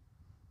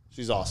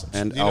 She's awesome.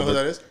 and do you know who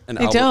that is? And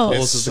I Albert don't.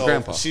 Pujols is the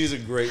grandpa. She's a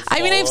great.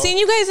 I mean, I've follow. seen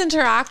you guys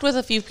interact with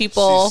a few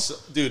people.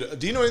 Dude,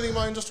 do you know anything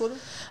about Angel's Twitter?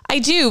 I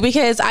do,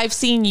 because I've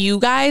seen you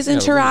guys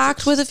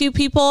interact with a few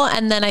people.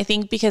 And then I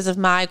think because of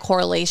my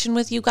correlation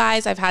with you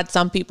guys, I've had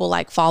some people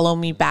like follow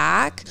me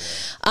back.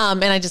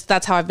 And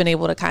that's how I've been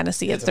able to kind of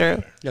see it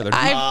through. Yeah, they're-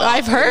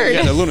 I've heard.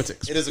 yeah, they're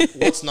lunatics. It is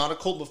what's not a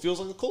cult but feels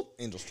like a cult.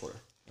 Angel's Twitter.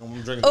 I'm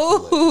drinking. The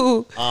Kool-Aid.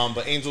 Ooh.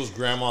 But Angel's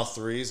Grandma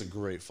 3 is a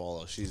great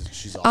follow. She's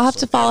awesome. I'll have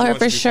to follow her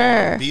Everyone for should be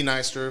following her. sure. Be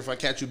nice to her. If I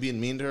catch you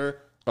being mean to her,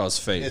 Oh, it's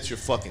fade. it's your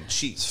fucking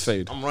cheeks. It's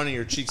fade. I'm running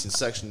your cheeks in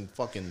section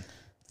fucking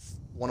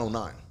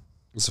 109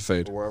 It's a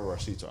fade. or wherever our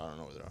seats are. I don't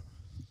know where they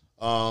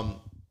are.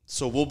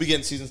 So we'll be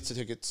getting season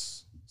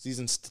tickets.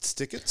 Season So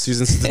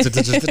we're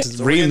getting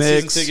season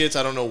remix. tickets.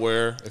 I don't know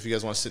where. If you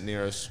guys want to sit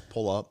near us,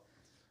 pull up.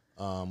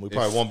 We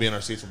probably won't be in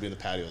our seats. We'll be in the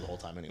patio the whole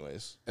time,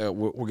 anyways.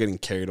 We're getting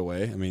carried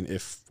away. I mean,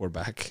 if we're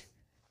back.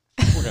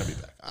 We're gonna be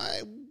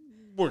back.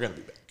 We're gonna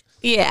be back.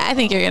 Yeah, I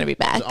think you're going to be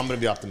back. I'm gonna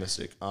be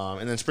optimistic.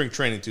 And then spring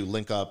training too.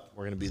 Link up.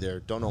 We're gonna be there.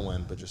 Don't know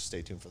when, but just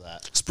stay tuned for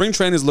that. Spring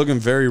training is looking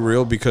very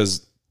real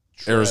because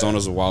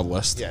Arizona's a Wild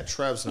West. Yeah,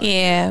 Trev's not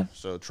Yeah. here,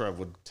 so Trev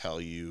would tell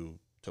you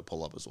to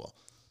pull up as well.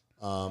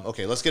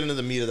 Okay, let's get into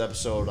the meat of the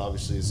episode.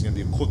 Obviously, it's gonna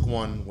be a quick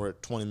one. We're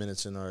at 20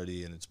 minutes in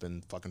already, and it's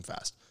been fucking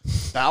fast.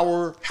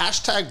 Bauer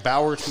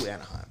to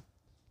Anaheim.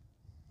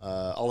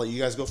 I'll let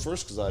you guys go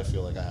first because I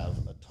feel like I have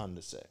a ton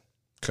to say.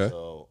 Okay.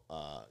 So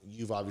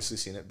you've obviously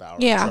seen it. Bauer,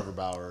 Yeah. Trevor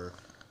Bauer,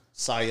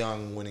 Cy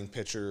Young winning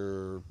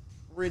pitcher,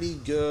 pretty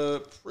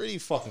good, pretty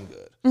fucking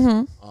good.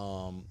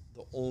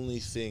 The only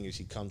thing is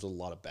he comes with a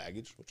lot of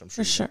baggage, which I'm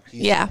sure. For sure.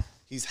 He's, Yeah.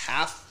 He's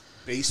half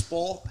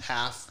baseball,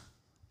 half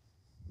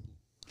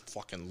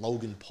fucking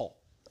Logan Paul.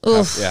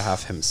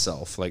 Half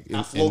himself. Like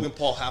Half Logan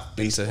Paul, half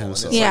baseball. And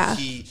it's himself. Yeah. like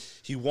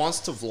he wants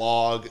to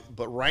vlog,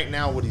 but right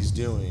now what he's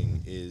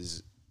doing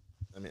is,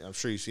 I mean, I'm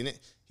sure you've seen it.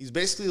 He's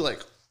basically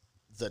like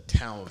the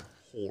town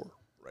whore.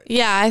 Right.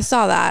 Yeah, I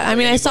saw that. I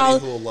mean, I saw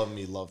who will love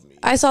me, love me.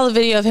 the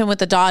video of him with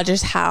the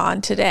Dodgers hat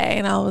on today,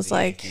 and I was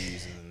like,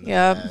 Yankees and the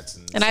yep. Mets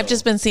And I've so-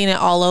 just been seeing it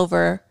all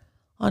over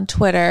on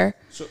Twitter.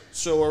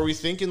 So are we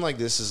thinking like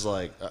this is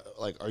like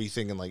are you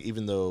thinking like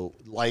even though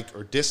like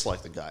or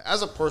dislike the guy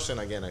as a person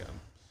again,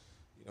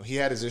 he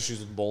had his issues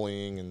with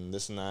bullying and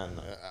this and that, and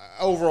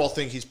I overall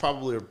think he's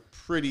probably a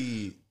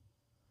pretty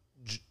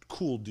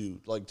cool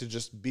dude like to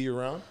just be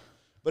around.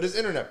 But his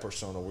internet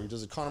persona, where he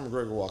does a Conor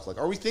McGregor walk, like,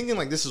 are we thinking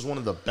like this is one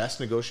of the best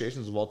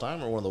negotiations of all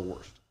time or one of the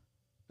worst?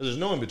 There's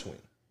no in between.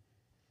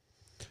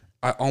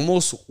 I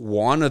almost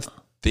want to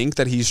think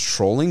that he's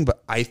trolling,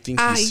 but I think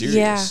he's serious.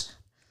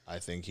 Yeah. I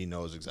think he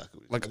knows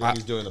exactly what Like, I think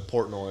he's doing the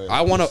Portnoy.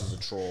 I want this is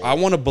a troll. I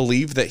want to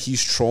believe that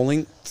he's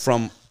trolling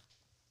from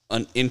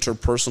an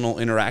interpersonal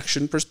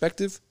interaction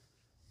perspective,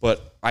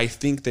 but I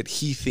think that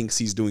he thinks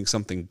he's doing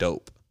something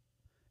dope,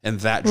 and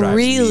that drives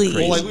Really? me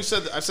crazy. Well, like we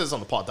said, I've said this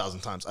on the pod 1,000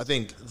 times. I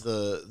think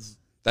that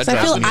So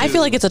I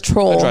feel like it's a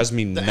troll. that drives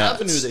me the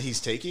nuts. avenue that he's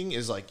taking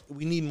is like,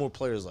 we need more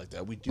players like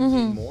that. We do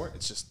need more.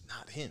 It's just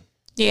not him.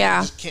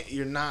 Yeah. You just can't,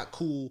 you're not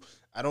cool.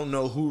 I don't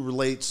know who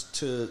relates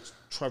to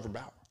Trevor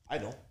Bauer. I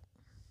don't.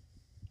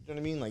 You know what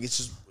I mean? Like,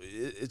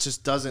 it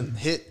just doesn't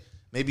hit.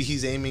 Maybe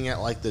he's aiming at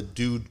like the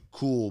dude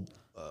cool.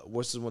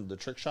 What's the one? The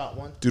trick shot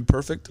one? Dude,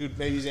 perfect. Dude,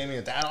 maybe he's aiming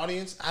at that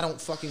audience. I don't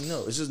fucking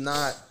know. It's just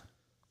not.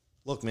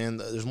 Look, man,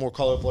 there's more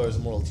color players,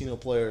 more Latino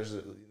players.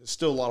 There's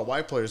still a lot of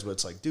white players, but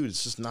it's like, dude,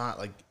 it's just not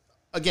like.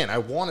 Again, I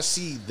want to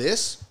see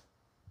this,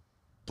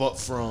 but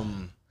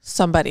from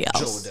Somebody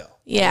Joe else. Adele. I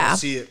Yeah. want to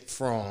see it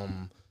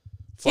from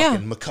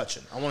fucking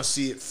McCutcheon. I want to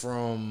see it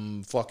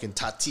from fucking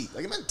Tatis.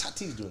 Like, imagine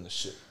Tatis doing this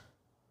shit.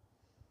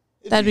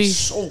 It'd That'd be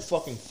so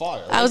fucking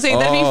fire. I was saying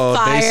that'd be Oh,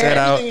 fire. they said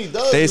Everything he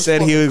does they is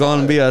said he fucking was going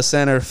fire. to be a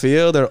center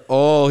fielder.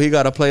 Oh, he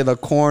got to play the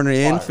corner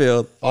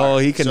infield. Fire. Oh,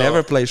 he can So-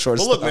 never play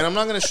shortstop. But look, man, I'm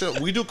not gonna show.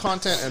 We do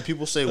content, and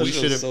people say we shit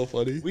was shouldn't. so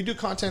funny. We do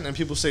content, and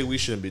people say we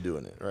shouldn't be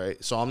doing it, right?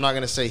 So I'm not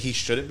gonna say he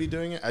shouldn't be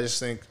doing it. I just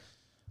think,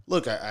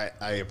 look, I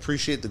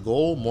appreciate the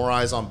goal. More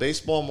eyes on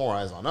baseball, more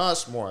eyes on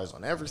us, more eyes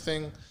on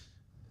everything.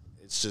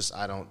 It's just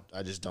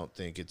I just don't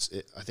think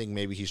I think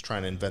maybe he's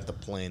trying to invent the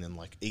plane in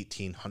like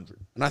 1800.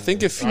 And I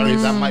think if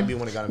That might be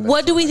when it got invented.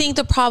 What do we think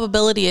the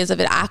probability is of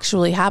it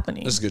actually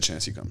happening? there's a good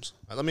chance he comes.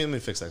 Let me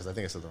fix that because I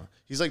think I said that wrong.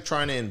 He's like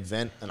trying to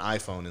invent an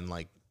iPhone in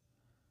like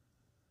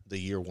the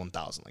year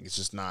 1000. Like, it's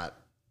just not.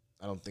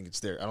 I don't think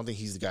it's there. I don't think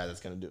he's the guy that's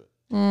gonna do it.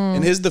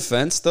 In his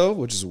defense, though,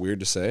 which is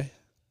weird to say,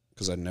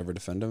 because I'd never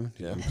defend him.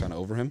 Yeah. I'm kind of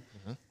over him.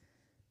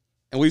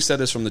 And we've said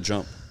this from the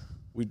jump.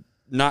 We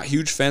not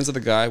huge fans of the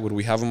guy. Would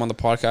we have him on the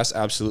podcast?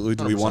 Absolutely.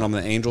 Do we want him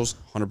on the Angels?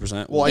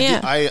 100%. Well, Yeah.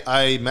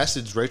 I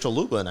messaged Rachel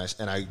Luba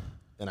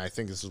and I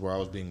think this is where I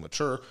was being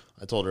mature.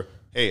 I told her,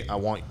 hey, I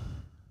want,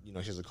 she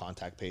has a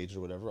contact page or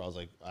whatever. I was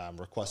like, I'm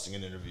requesting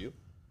an interview,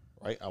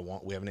 right?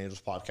 We have an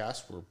Angels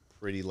podcast. We're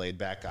pretty laid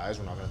back guys.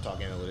 We're not going to talk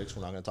analytics.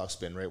 We're not going to talk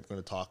spin rate. We're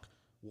going to talk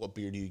what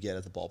beer do you get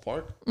at the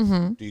ballpark?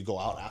 Mm-hmm. Do you go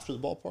out after the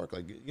ballpark?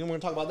 Like, we're going to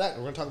talk about that.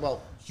 We're going to talk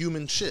about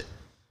human shit.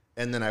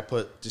 And then I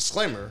put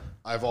disclaimer.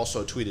 I've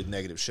also tweeted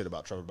negative shit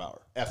about Trevor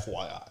Bauer.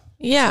 FYI.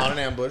 Yeah. It's not an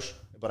ambush,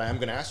 but I am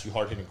going to ask you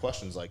hard hitting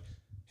questions like,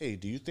 hey,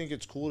 do you think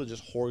it's cool to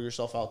just whore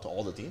yourself out to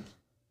all the teams?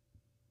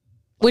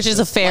 Which is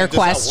a fair Like, does that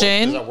work?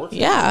 question. Does that work for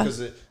you? Yeah. Because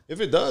if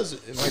it does,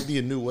 it might be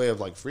a new way of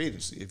like free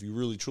agency if you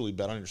really truly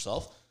bet on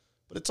yourself.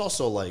 But it's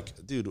also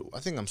like, dude, I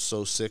think I'm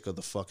so sick of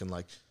the fucking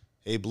like,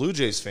 hey, Blue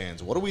Jays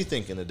fans, what are we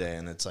thinking today?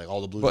 And it's like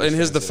all the Blue But Jays in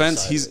his fans get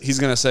defense, excited. he's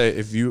gonna say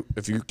if you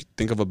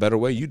think of a better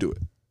way, you do it.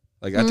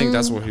 Like I think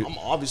that's what he. I'm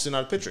obviously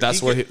not a pitcher.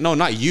 That's what. No,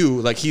 not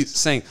you. Like he's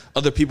saying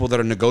other people that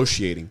are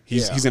negotiating.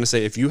 He's gonna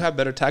say if you have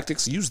better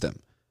tactics, use them.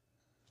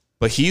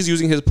 But he's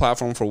using his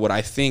platform for what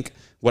I think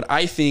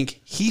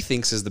he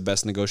thinks is the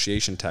best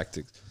negotiation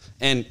tactic.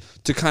 And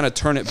to kind of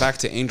turn it back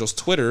to Angel's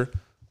Twitter,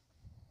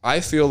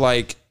 I feel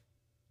like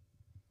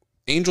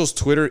Angel's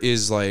Twitter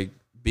is like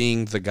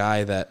being the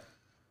guy that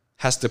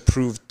has to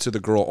prove to the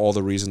girl all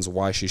the reasons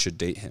why she should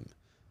date him.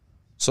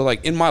 So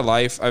like in my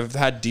life, I've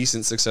had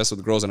decent success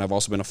with girls, and I've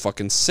also been a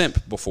fucking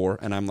simp before.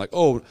 And I'm like,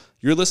 oh,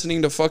 you're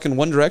listening to fucking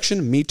One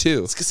Direction? Me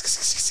too.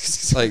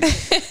 Like,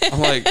 I'm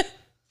like,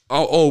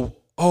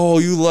 oh,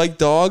 you like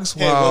dogs?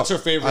 Hey, Wow. what's her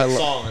favorite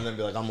song? And then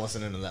be like, I'm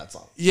listening to that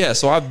song. Yeah,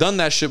 so I've done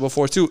that shit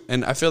before too,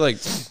 and I feel like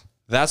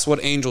that's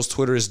what Angel's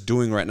Twitter is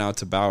doing right now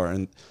to Bauer,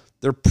 and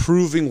they're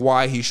proving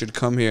why he should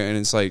come here. And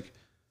it's like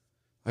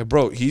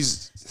bro,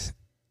 he's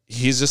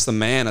just the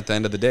man at the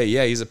end of the day.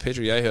 Yeah, he's a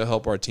pitcher. Yeah, he'll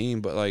help our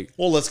team, but like,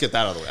 Well, let's get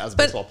that out of the way. As a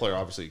baseball player,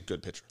 obviously,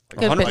 good pitcher. Good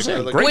 100%.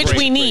 pitcher. Great, which great,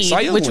 we great. need. Cy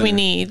Young Which we winner.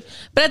 need.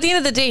 But at the end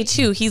of the day,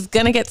 too, he's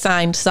gonna get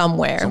signed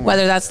somewhere,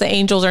 whether that's the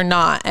Angels or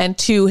not. And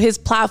two, his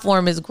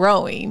platform is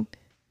growing.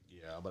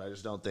 Yeah, but I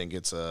just don't think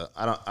it's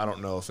I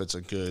don't know if it's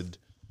a good.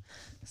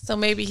 So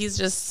maybe he's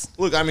just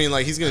Look, I mean,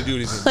 like, he's going to do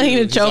what he's going to do. Playing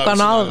a He's joke on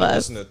obviously all not of gonna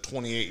us. Listen to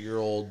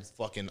 28-year-old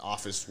fucking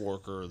office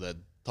worker that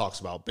talks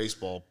about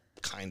baseball,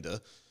 kind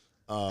of.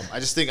 I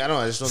just think, I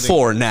just don't think.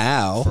 for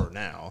now. For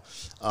now.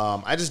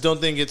 I just don't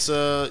think it's,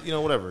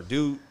 whatever.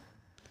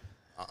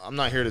 I'm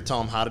not here to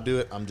tell him how to do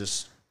it. I'm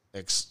just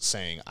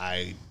saying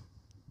I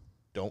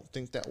don't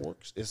think that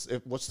works.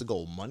 What's the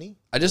goal? Money?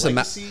 I just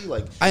Legacy?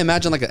 I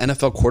imagine like an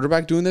NFL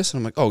quarterback doing this, and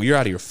I'm like, oh, you're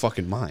out of your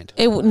fucking mind.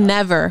 it would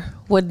never.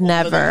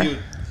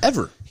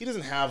 Ever. He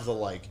doesn't have the,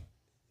 like,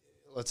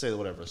 let's say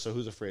whatever. So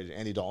who's a free agent?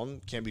 Andy Dalton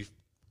can't be,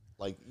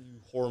 like,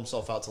 whore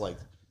himself out to, like,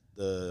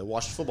 the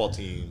Washington football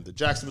team, the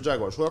Jacksonville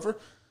Jaguars, whoever.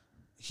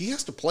 He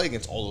has to play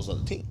against all those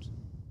other teams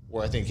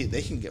where I think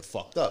they can get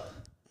fucked up.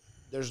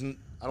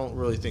 I don't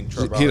really think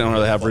Trevor Bauer He don't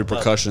really can have fucked up.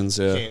 repercussions.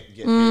 Yeah. Can't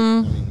get hit.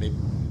 I mean, maybe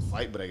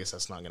fight, but I guess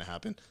that's not going to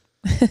happen.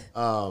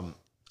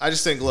 I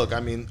just think, look, I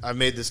mean, I've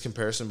made this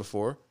comparison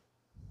before.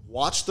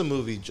 Watch the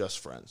movie Just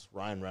Friends.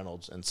 Ryan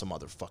Reynolds and some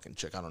other fucking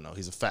chick. I don't know.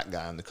 He's a fat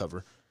guy on the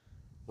cover.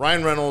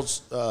 Ryan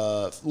Reynolds,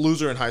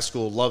 loser in high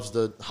school, loves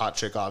the hot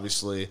chick,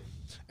 obviously.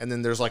 And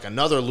then there's like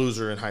another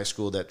loser in high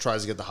school that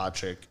tries to get the hot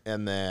chick,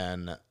 and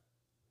then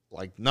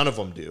like none of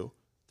them do.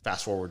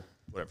 Fast forward,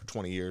 whatever,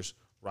 20 years.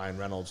 Ryan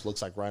Reynolds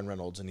looks like Ryan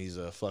Reynolds, and he's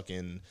a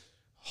fucking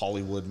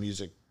Hollywood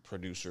music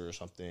producer or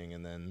something.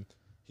 And then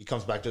he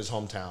comes back to his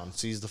hometown,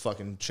 sees the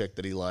fucking chick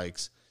that he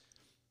likes.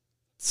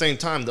 Same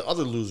time, the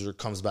other loser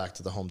comes back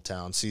to the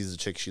hometown, sees the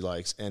chick she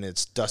likes, and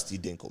it's Dusty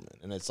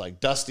Dinkelman. And it's like,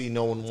 Dusty,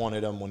 no one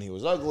wanted him when he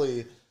was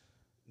ugly.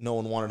 No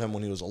one wanted him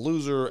when he was a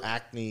loser,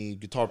 acne,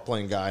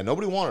 guitar-playing guy.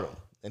 Nobody wanted him.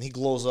 And he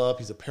glows up.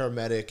 He's a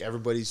paramedic.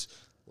 Everybody's,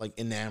 like,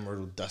 enamored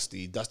with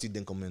Dusty. Dusty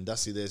Dinkelman,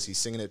 Dusty this. He's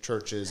singing at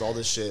churches, all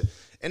this shit.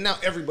 And now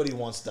everybody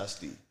wants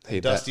Dusty. Hey,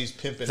 Dusty's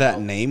pimping that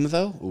out. name,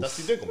 though? Oof.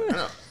 Dusty Dinkelman, I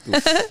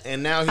know.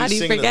 And now How do he's you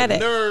singing to forget the it?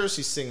 nurse.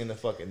 He's singing to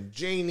fucking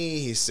Janie.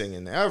 He's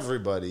singing to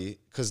everybody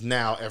because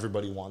now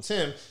everybody wants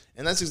him.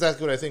 And that's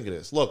exactly what I think it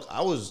is. Look,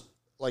 I was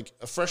like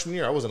a freshman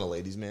year. I wasn't a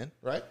ladies' man,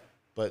 right?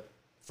 But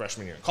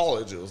freshman year in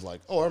college, it was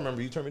like, oh, I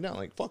remember you turned me down.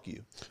 Like, fuck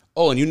you.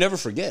 Oh, and you never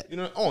forget. You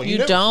know? Oh, You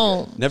never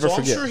don't. forget. Never so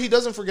forget. I'm sure he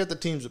doesn't forget the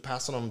teams that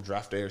passed on him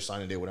draft day or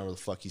signing day, whatever the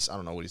fuck I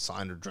don't know what he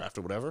signed or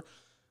drafted, whatever.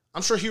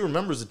 I'm sure he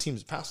remembers the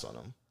teams that passed on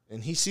him.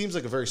 And he seems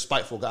like a very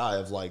spiteful guy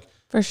of like,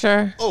 For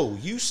sure. oh,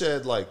 you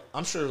said like,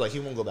 I'm sure like he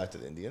won't go back to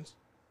the Indians.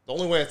 The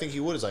only way I think he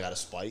would is like out of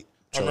spite.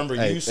 I remember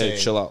you saying,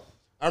 chill out.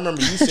 I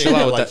remember you saying, Chill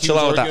out with like, that. he Chill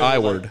was out with that arguing I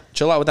with, word. like-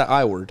 Chill out with that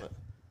I word.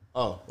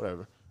 oh,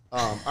 whatever.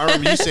 I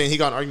remember you saying he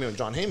got in an argument with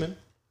John Heyman,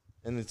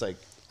 and it's like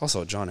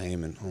Also, John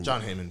Heyman. Oh,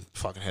 John Heyman,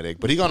 fucking headache.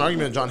 But he got in an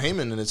argument with John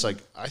Heyman, and it's like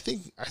I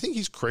think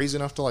he's crazy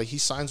enough to like he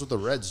signs with the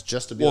Reds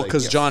just to be well, like,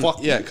 because John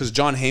fuck you.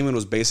 Heyman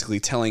was basically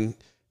telling.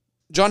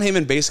 John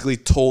Heyman basically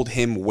told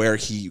him where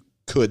he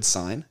could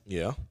sign,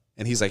 Yeah.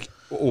 and he's like,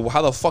 well,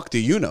 "How the fuck do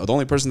you know? The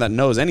only person that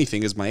knows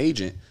anything is my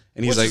agent."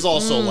 And he's Which like, is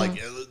also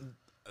like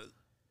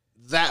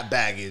that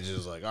baggage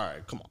is like, all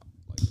right, come on.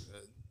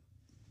 Like,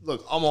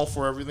 look, I'm all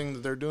for everything that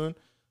they're doing,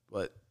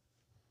 but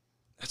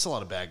that's a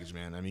lot of baggage,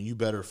 man. I mean, you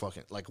better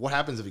fucking like. What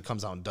happens if he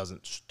comes out and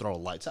doesn't throw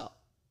lights out?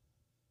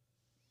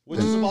 Which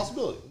is a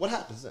possibility. What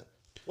happens then?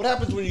 What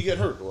happens when you get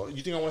hurt? Well,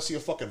 you think I want to see a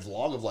fucking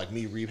vlog of like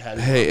me rehabbing?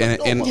 Hey,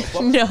 Like, and-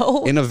 motherfucker.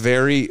 No. in a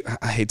very,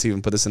 I hate to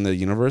even put this in the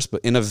universe,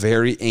 but in a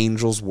very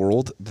Angels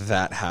world,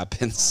 that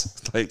happens.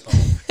 like,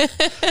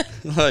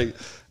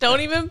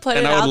 Don't even put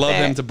and it I would out love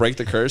there. him to break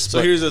the curse. So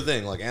but here's the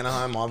thing: like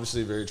Anaheim,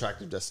 obviously a very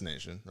attractive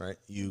destination, right?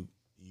 You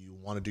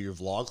want to do your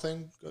vlog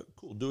thing?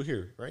 Cool, do it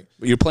here, right?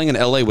 you're playing in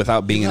LA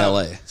without being in You have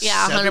LA.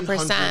 Yeah,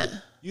 100%.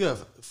 700 You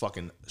have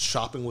fucking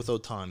shopping with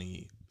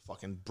Ohtani,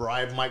 fucking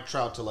bribe Mike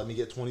Trout to let me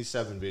get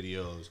 27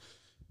 videos.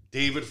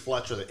 David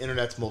Fletcher, the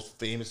internet's most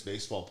famous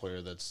baseball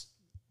player that's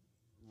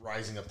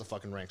rising up the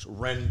fucking ranks.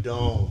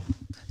 Rendon.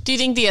 Do you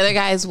think the other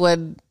guys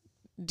would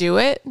do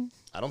it?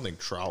 I don't think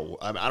Trout.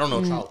 I don't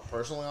know Trout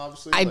personally,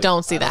 obviously. I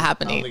don't see that I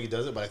happening. don't think he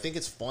does it, but I think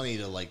it's funny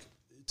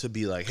to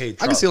be like, hey,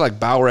 Trout. I can see like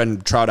Bauer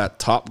and Trout at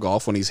Top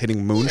Golf when he's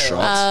hitting moonshots.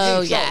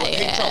 Oh, hey, Trout, yeah,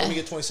 Hey, yeah. Trout, let me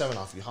get 27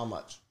 off you. How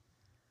much?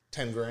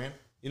 10 grand?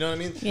 You know what I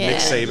mean? Yeah. Nick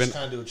Saban. Just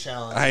kind of do a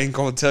challenge. I ain't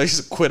gonna tell you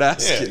to quit Yeah,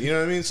 asking. you know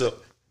what I mean? So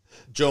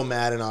Joe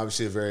Madden,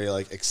 obviously a very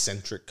like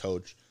eccentric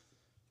coach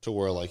to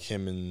where like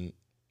him and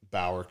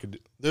Bauer could do.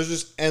 There's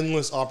just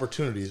endless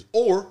opportunities.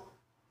 Or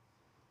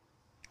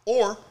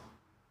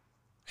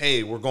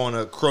hey, we're going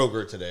to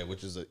Kroger today,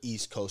 which is the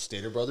East Coast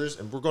Stater Brothers,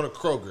 and we're going to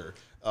Kroger.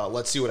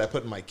 Let's see what I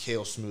put in my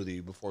kale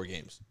smoothie before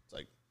games. It's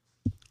like,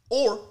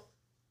 or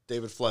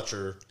David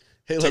Fletcher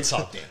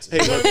TikTok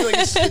dancing. You know what I mean? Like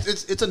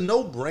it's a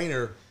no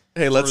brainer.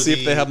 Hey, let's see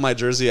if they have my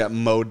jersey at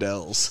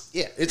Modell's.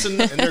 Yeah, and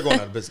they're going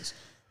out of business.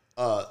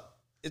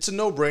 It's a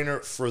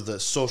no-brainer for the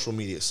social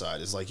media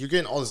side. It's like you're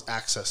getting all this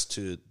access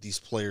to these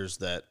players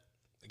that,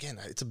 again,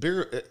 it's a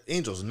bigger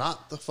Angels,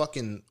 not the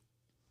fucking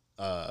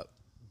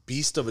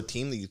beast of a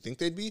team that you think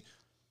they'd be,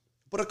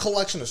 but a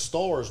collection of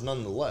stars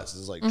nonetheless.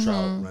 It's like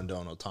Trout,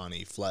 Rendon,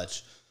 Ohtani,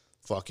 Fletch,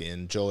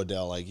 fucking Joe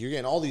Adele. Like you're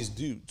getting all these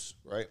dudes,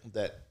 right?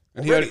 That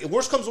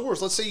worst comes to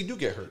worst. Let's say you do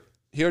get hurt.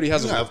 He already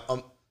has You have a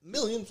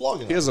million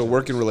flogging. he has a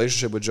working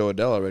relationship with Joe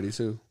Adele already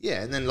too.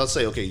 Yeah, and then let's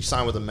say, okay, you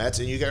sign with the Mets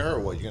and you get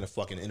hurt. What, you're going to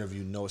fucking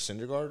interview Noah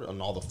Syndergaard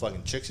on all the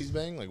fucking chicks he's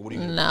banging? Like, what are you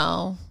going to do?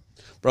 No.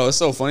 Bro, it's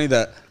so funny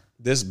that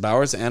this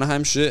Bauer to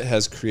Anaheim shit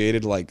has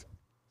created like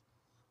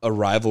a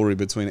rivalry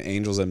between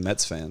Angels and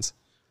Mets fans.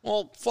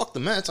 Well, fuck the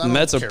Mets. I don't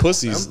Mets are care about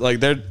pussies. them. Like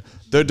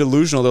they're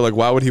delusional. They're like,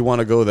 why would he want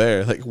to go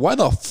there? Like, why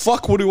the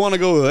fuck would he want to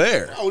go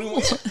there? Oh, what do you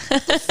want?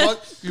 The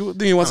fuck? You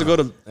think he wants to go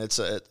to? It's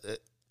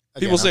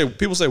People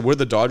say we're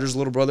the Dodgers'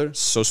 little brother.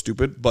 So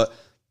stupid. But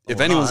if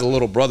we're anyone's not. a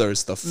little brother,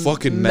 it's the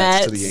fucking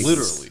Mets to the Mets. Yankees.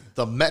 literally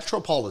the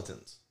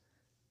Metropolitans.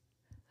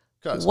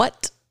 Cause,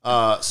 What?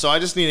 So I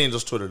just need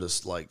Angels Twitter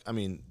to like. I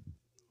mean,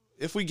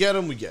 if we get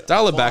them, we get them.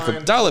 Dial it back a-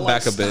 Fine. dial it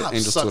back a Stop bit,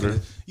 Angels sucking Twitter.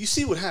 it. You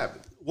see what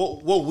happened.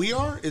 What we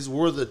are is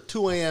we're the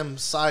 2 a.m.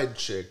 side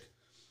chick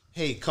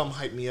hey, come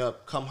hype me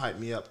up, come hype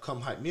me up,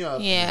 come hype me up.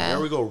 Yeah. And there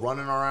we go,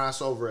 running our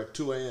ass over at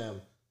 2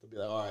 a.m. They'll be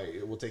like, all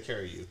right, we'll take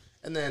care of you.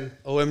 And then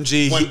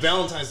OMG. when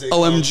Valentine's Day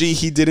OMG,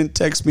 he didn't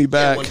text me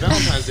back. when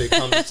Valentine's Day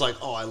comes, it's like,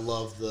 oh, I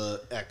love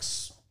the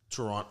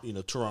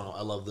Toronto.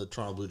 I love the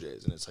Toronto Blue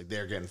Jays. And it's like,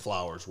 they're getting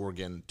flowers. We're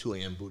getting 2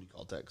 a.m. booty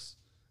call texts.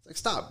 It's like,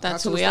 stop. That's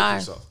Have to who we respect are.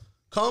 yourself.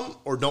 Come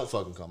or don't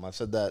fucking come. I've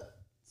said that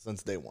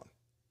since day one.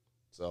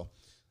 So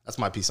that's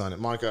my piece on it.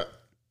 Monica,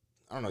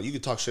 I don't know. You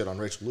could talk shit on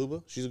Rachel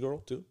Luba. She's a girl,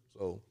 too.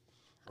 So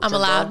I'm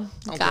allowed. I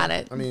don't Got care.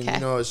 it. I mean, Okay.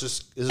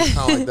 it's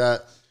kind of like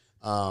that.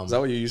 Is that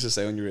what you used to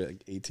say when you were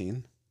like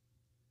 18?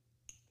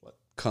 What?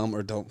 Come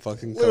or don't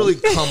fucking come. Literally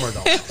come or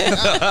don't. You know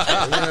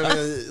what I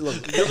mean?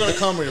 Look, you're going to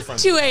come or your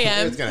friends. 2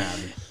 a.m. It's going to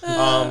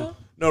happen.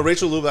 No,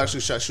 Rachel Luba actually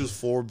she was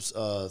Forbes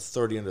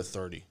 30 under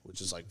 30, which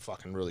is like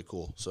fucking really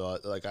cool. So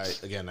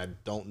I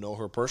don't know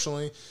her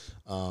personally.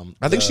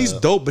 I think she's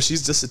dope, but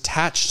she's just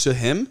attached to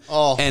him.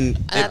 Oh. And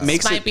That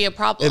might be a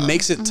problem. It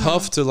makes it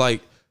tough to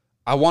like.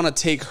 I want to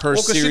take her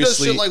because she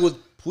seriously. does shit like with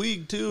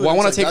Puig too. Well, I and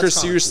want it's to like, take her that's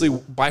kinda seriously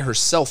cool. by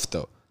herself,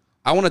 though.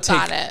 I want to take.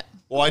 Got it.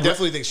 Well, I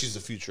definitely think she's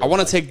the future. I want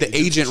to Like, take the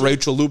agent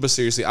Rachel Luba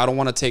seriously. I don't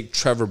want to take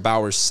Trevor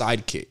Bauer's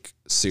sidekick Team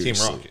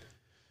seriously. Rocket.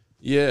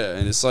 Yeah,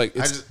 and it's like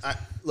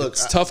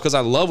it's tough because I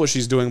love what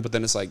she's doing, but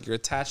then it's like you're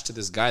attached to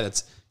this guy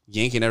that's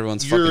yanking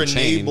everyone's You're fucking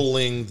chain,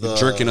 enabling the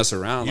jerking us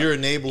around. You're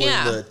enabling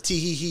Yeah. the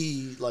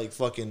tee like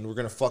fucking. We're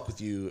gonna fuck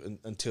with you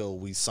until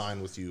we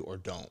sign with you or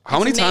don't. How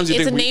many times do you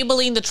It's think?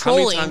 enabling the How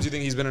many trolling. times do you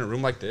think he's been in a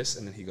room like this,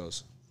 and then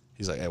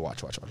he's like, "Hey,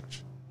 watch."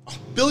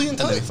 Billion And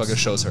then he times. fucking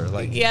shows her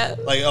like, Yeah.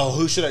 Like, oh,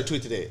 who should I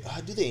tweet today?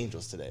 Do the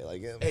Angels today?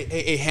 Like,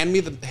 "Hey, hand me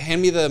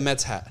the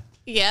Mets hat."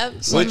 Yep.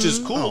 which is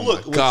cool. Oh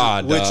Look, my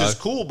God, which is dog.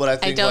 cool. But I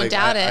think don't like,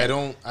 doubt it.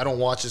 I don't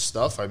watch his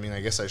stuff. I mean,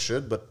 I guess I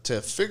should. But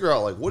to figure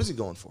out like what is he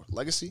going for?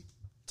 Legacy?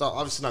 It's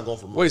obviously not going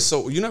for money. Wait,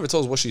 so you never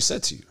told us what she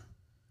said to you?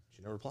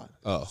 She never replied.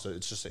 Oh. So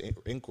it's just an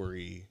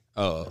inquiry.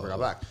 Oh. Never got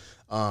back.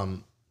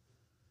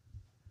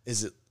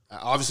 Is it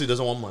obviously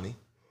doesn't want money,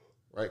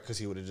 right? Because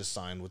he would have just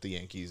signed with the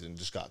Yankees and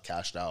just got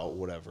cashed out,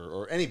 whatever,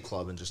 or any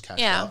club and just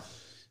cashed out.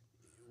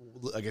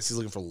 I guess he's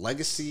looking for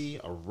legacy,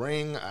 a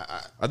ring.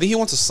 I think he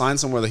wants to sign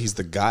somewhere that he's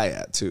the guy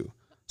at too.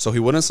 So he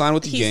wouldn't sign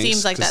with the He Yanks.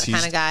 seems like that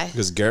kinda guy.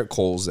 Because Garrett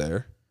Cole's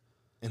there,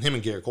 And him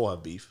and Garrett Cole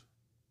have beef.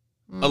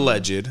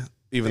 alleged.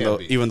 Even They though have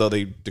beef. even though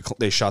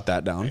they shot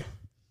that down,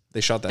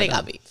 they shot that. They down.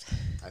 got beef.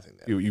 I think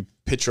that. You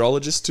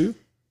pitcherologist too.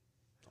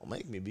 Don't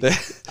make me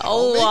beef.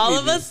 Oh, make all me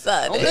of a beef.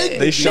 sudden.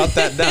 They shot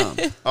that down.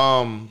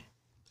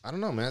 I don't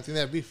know, man. I think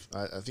they have beef.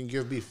 I think you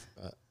have beef.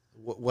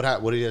 How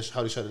did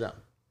he shut it down?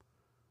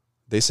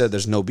 They said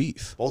there's no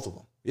beef. Both of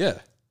them. Yeah.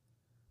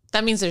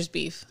 That means there's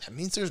beef. That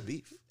means there's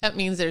beef. That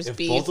means there's If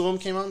beef. both of them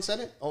came out and said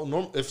it,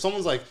 if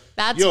someone's like,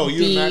 That's "Yo,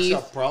 you and Max beef.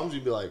 got problems,"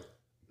 you'd be like,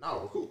 "No,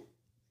 we're cool."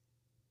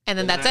 And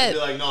then that's I'd it. Be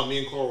like, "No, me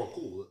and Cole were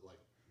cool." Like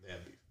they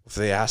have beef. If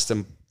they asked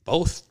them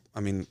both, I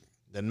mean,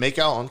 Then make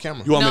out on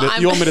camera. you want No, me to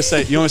I'm- you want me to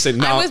say no?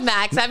 I'm with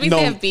Max. That means no,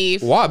 they have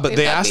beef. Why? But They've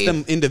they got asked beef.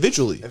 them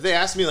individually. If they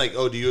asked me like,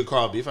 "Oh, do you and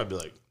Carl have beef?" I'd be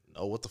like,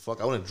 "No, what the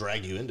fuck?" I wouldn't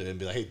drag you into it and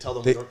be like, "Hey, tell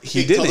them."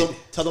 He hey, didn't.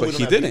 Tell them we But don't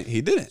he have didn't. beef.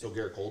 He didn't. So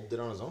Garrett Cole did it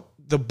on his own.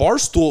 The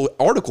Barstool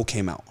article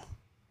came out.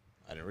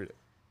 I didn't read it.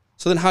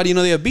 So then, how do you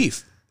know they have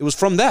beef? It was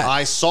from that.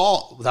 I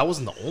saw that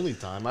wasn't the only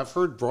time. I've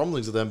heard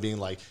rumblings of them being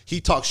like,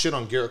 he talked shit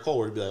on Garrett Cole,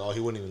 where he'd be like, "Oh, he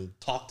wouldn't even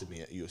talk to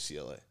me at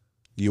UCLA."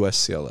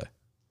 USCLA.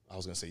 I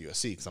was gonna say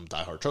USC because I'm a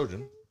diehard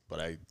Trojan, but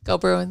I Go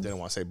Bruins. didn't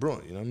want to say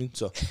Bruin. You know what I mean?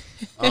 So,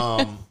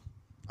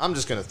 I'm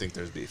just gonna think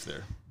there's beef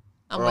there.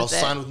 I'm Or with I'll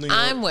it. sign with New York.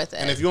 I'm with it.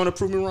 And if you want to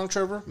prove me wrong,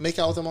 Trevor, make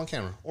out with him on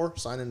camera or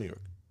sign in New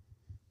York.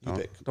 You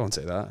pick. Don't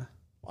say that.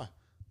 Why?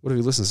 What if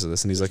he listens to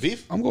this and he's like,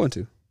 beef? I'm going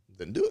to.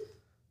 Then do it.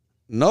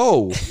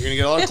 No. You're gonna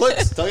get a lot of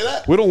clicks. Tell you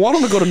that. We don't want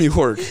him to go to New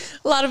York.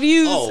 A lot of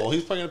views. Oh, well,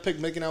 he's probably gonna pick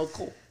making out with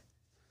Cole.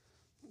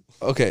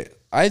 Okay.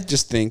 I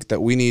just think that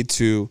we need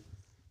to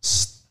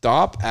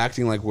stop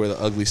acting like we're the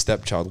ugly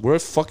stepchild. We're a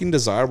fucking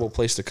desirable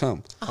place to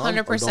come.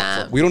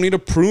 100%. We don't need to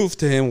prove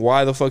to him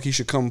why the fuck he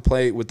should come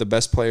play with the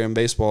best player in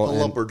baseball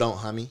Pull up or don't,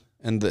 homie.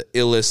 and the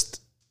illest,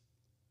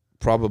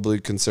 probably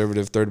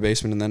conservative third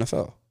baseman in the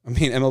NFL. I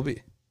mean,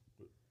 MLB.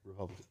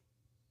 Republican.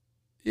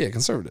 Yeah,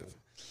 conservative.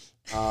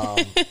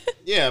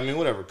 Yeah, I mean,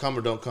 whatever. Come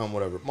or don't come,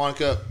 whatever.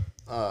 Monica,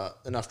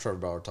 enough Trevor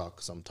Bauer talk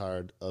because I'm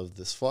tired of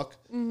this fuck.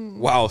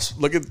 Wow.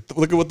 Look at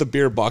what the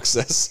beer box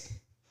says.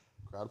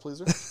 Crowd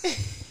pleaser.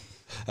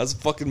 That's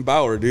fucking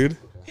Bauer, dude.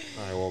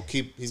 All right, well,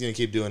 he's gonna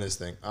keep doing his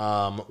thing.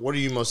 What are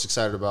you most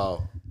excited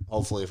about?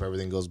 Hopefully, if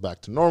everything goes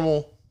back to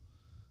normal.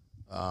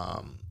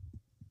 Well,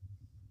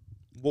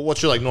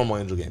 what's your like normal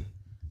Angel game?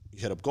 You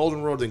hit up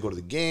Golden Road, then go to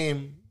the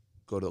game,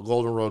 go to the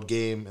Golden Road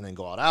game, and then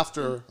go out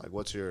after. Like,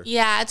 what's your?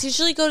 Yeah, it's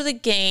usually go to the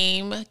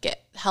game,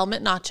 get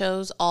helmet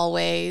nachos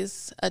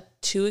always, a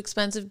too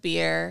expensive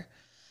beer.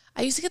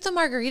 I used to get the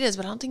margaritas,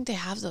 but I don't think they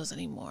have those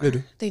anymore. They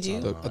do. They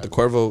do? At the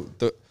Cuervo,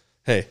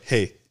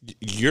 hey,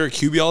 you're a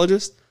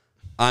cubiologist.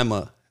 I'm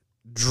a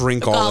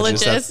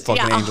drinkologist at Ecologist. fucking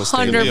Yeah, Angel 100%.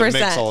 Stadium. Be a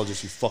 100%.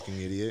 mixologist, you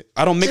fucking idiot.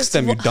 I don't mix Just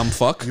them, you wa- dumb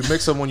fuck. You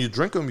mix them when you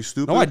drink them, you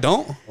stupid. No, I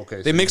don't.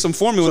 Okay, They so mix them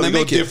for me when So they go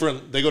make it.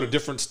 different. They go to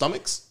different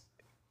stomachs.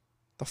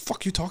 The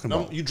fuck you talking No,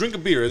 about? you drink a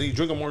beer and then you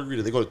drink a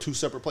margarita. They go to two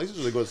separate places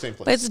or they go to the same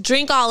place? It's a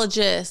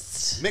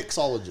drinkologist.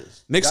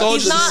 Mixologist. Mixologist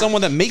He's is not-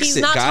 someone that makes he's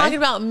it, not guy. talking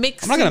about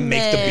mixing. I'm not gonna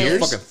make the it. beers.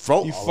 Fucking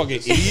throat. You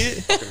fucking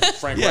idiot.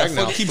 Frank Yeah,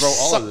 Ragnow. fuck, keep throw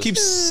all of this. keep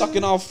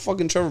sucking off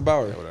fucking Trevor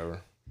Bauer. Whatever.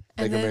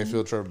 And Baker then-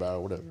 Mayfield, Trevor Bauer,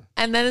 whatever.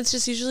 And then it's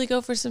just usually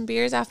go for some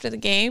beers after the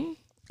game.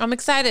 I'm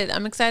excited.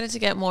 I'm excited to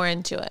get more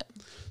into it.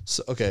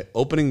 So, okay,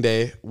 opening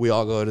day, we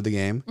all go to the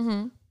game.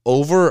 Mm-hmm.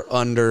 Over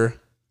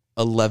under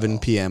 11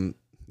 p.m.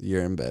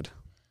 You're in bed.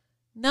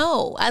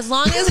 No, as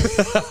long as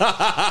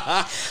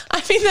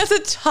I mean that's a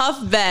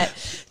tough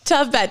bet.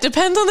 Tough bet.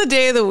 Depends on the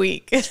day of the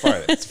week.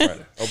 Friday. It's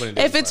Friday. Opening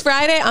day. If it's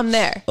Friday, I'm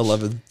there.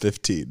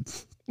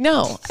 11:15.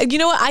 No, you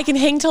know what? I can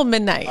hang till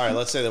midnight. All right,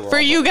 let's say that For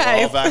you we're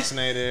guys. all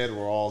vaccinated.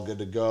 We're all good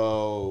to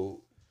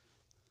go.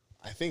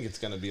 I think it's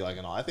going to be like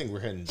I think we're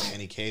hitting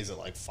Danny K's at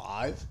like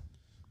 5.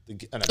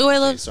 Oh, I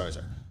love- Sorry.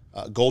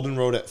 Golden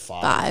Road at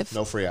 5. 5.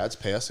 No free ads.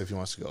 Pay us if you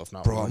want us to go. If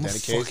not, Bro, we're going I'm to a Danny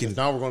K's. fucking- If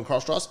not, we're going to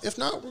Carl Strauss. If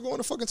not, we're going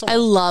to fucking I someone.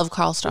 love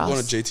Carl Going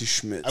to Strauss. JT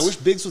Schmitz. I wish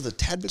Biggs was a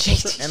tad bit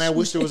closer, and I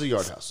wish there was a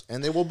Yard House.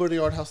 And they will build a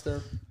Yard House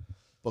there.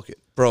 Book it.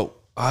 Bro,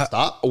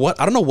 Stop. What?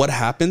 I don't know what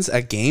happens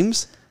at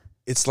games.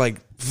 It's like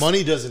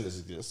Money doesn't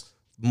exist.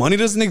 money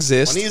doesn't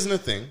exist. Money isn't a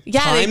thing. Yeah,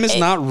 Time is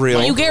not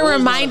real. You get Money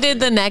is not a reminded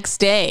the next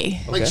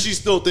day. Like she's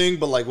still a thing,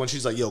 but like when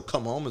she's like, "Yo,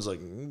 come home," it's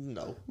like,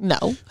 no. No.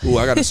 Ooh,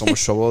 I got in so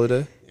much trouble the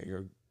other day Yeah,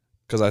 you're,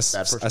 because Bad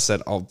person. I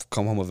said I'll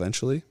come home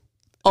eventually.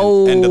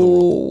 Oh. End of the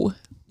world.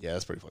 yeah,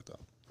 that's pretty fucked up.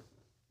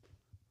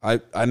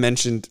 I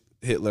mentioned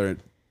Hitler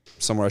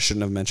somewhere I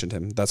shouldn't have mentioned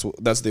him. That's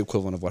the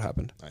equivalent of what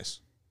happened. Nice.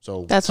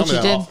 So That's tell what me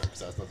you that did. off, 'cause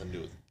that has nothing to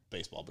do with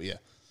baseball. But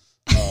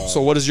yeah,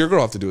 So what does your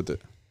girl have to do with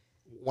it?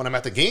 when I'm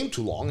at the game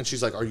too long, and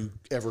she's like, "Are you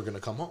ever gonna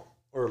come home?"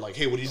 Or like,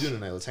 "Hey, what are you doing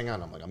tonight? Let's hang out."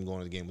 And I'm like, "I'm going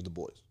to the game with the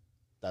boys."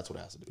 That's what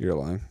it has to do. You're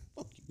lying.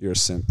 You're a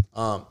simp.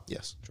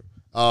 Yes, true.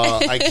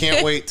 I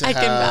can't wait to I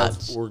can have.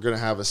 vouch. We're gonna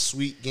have a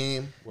sweet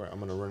game where I'm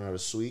gonna run out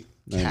of sweet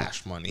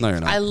cash money. No, you're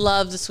not. I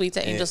love the suites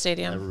at Angel Never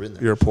Stadium. been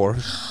there. You're poor.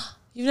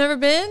 You've never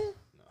been? You've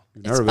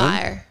It's never been.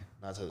 fire.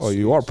 Not to the Oh,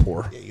 you are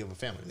poor. Yeah, you have a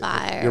family.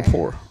 Fire. You're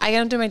poor. I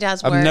get them through my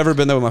dad's work. I've never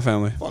been there with my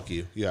family. Fuck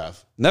you. You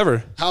have.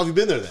 Never. How have you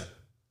been there then?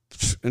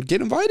 And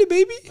get invited,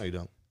 baby. No, you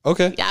don't.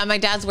 Okay. Yeah, my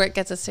dad's work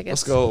gets us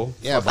tickets. Let's go.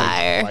 Yeah,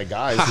 Fire. by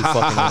guys who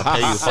fucking want to pay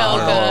you So $500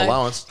 good.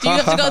 allowance. Do you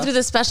have to go through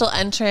the special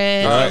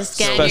entrance? Right.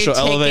 Scan Special your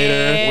ticket, elevator.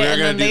 We're and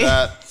gonna then do they-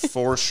 that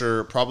for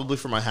sure. Probably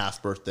for my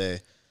half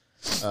birthday,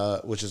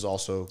 which is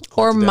also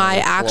Or my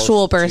coincidentally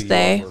actual close to your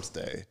birthday.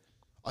 birthday.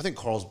 I think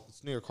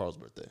it's near Carl's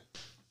birthday.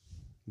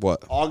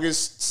 What?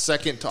 August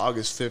 2nd to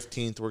August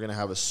 15th, we're gonna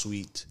have a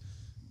sweet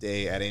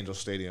day at Angel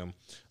Stadium.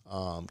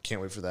 Can't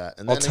wait for that.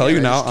 And I'll then tell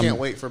again, you I now, just can't I'm-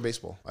 wait for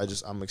baseball.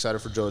 I'm excited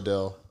for Joe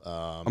Adele.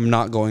 I'm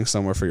not going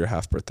somewhere for your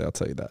half birthday. I'll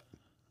tell you that.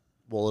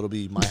 Well, it'll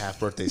be my half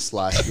birthday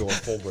 / your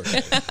full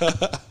birthday.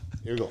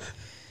 Here we go.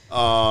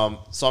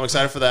 So I'm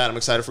excited for that. I'm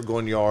excited for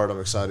going yard. I'm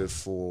excited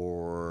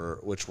for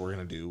which we're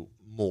gonna do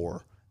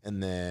more,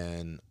 and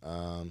then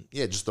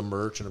just the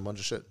merch and a bunch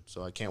of shit.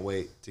 So I can't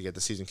wait to get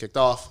the season kicked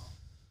off.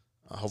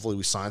 Hopefully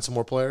we sign some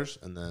more players,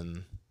 and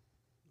then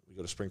we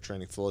go to spring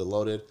training fully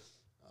loaded.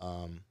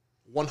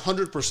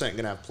 100%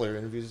 gonna have player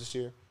interviews this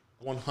year.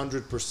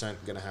 100%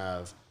 gonna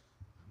have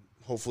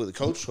hopefully the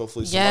coach,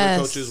 hopefully some Yes.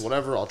 other coaches,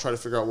 whatever. I'll try to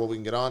figure out what we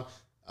can get on,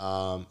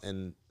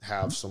 and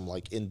have some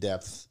like in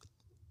depth,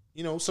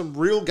 some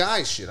real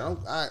guy shit.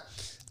 I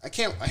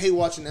hate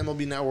watching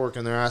MLB Network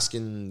and they're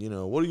asking,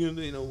 what are you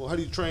gonna do? How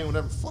do you train?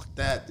 Whatever. Fuck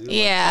that, dude.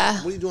 Yeah.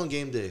 Like, what do you do on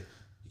game day?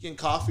 You getting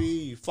coffee?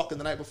 You fucking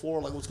the night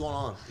before? Like, what's going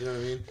on? You know what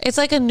I mean? It's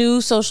like a new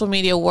social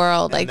media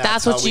world. Like And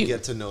that's how what we you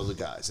get to know the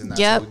guys, and that's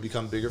Yep. how we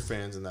become bigger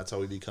fans, and that's how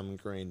we become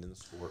ingrained in the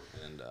sport.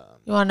 And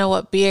you want to know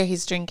what beer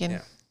he's drinking.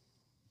 Yeah.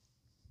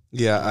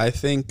 Yeah, I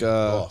think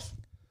off.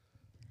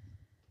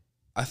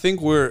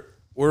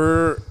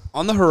 we're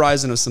on the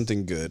horizon of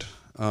something good.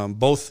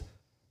 Both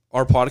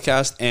our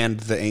podcast and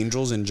the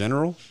Angels in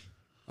general.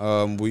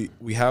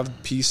 We have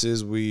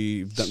pieces.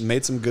 We've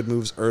made some good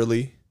moves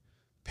early.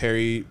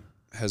 Perry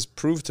has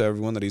proved to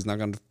everyone that he's not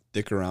going to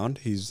dick around.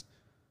 He's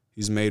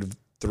made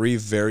 3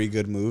 very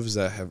good moves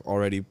that have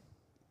already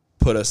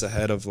put us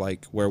ahead of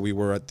like where we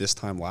were at this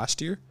time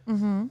last year.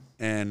 Mm-hmm.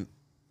 And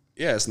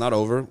yeah, it's not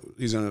over.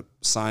 He's going to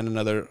sign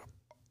another,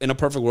 in a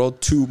perfect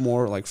world, 2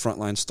 more like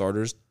frontline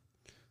starters.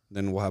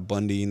 Then we'll have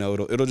Bundy.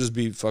 It'll just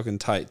be fucking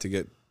tight to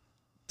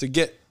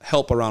get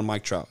help around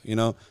Mike Trout.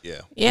 Yeah.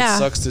 Yeah. It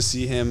sucks to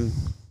see him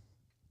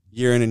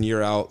year in and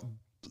year out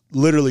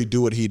literally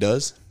do what he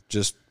does,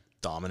 just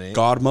Dominate.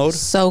 God mode,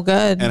 So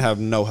good. and have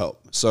no help.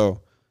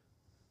 So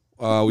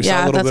we saw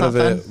Yeah, a little that's bit of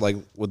not it, like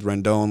with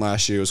Rendon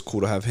last year. It was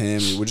cool to have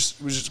him. We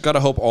just gotta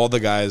hope all the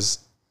guys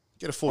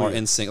Get a full are year.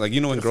 in sync. Like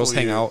when Get a girls full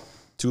hang year. out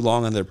too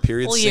long and their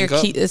periods Full year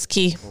sync up. is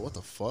key. Well, what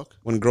the fuck?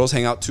 When girls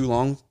hang out too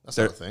long, That's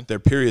their not a thing. their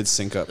periods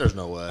sync up. There's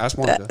no way. Ask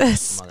Monica.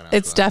 It's, I'm not gonna ask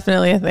it's for that.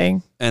 definitely a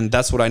thing. And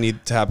that's what I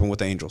need to happen with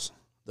the Angels.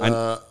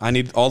 I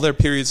need all their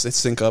periods to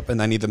sync up,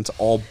 and I need them to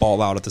all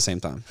ball out at the same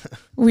time.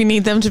 We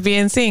need them to be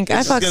in sync.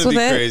 It's I gonna fucks with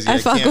be it. crazy. I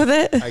fuck can't- with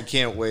it. I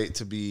can't wait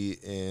to be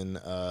in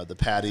the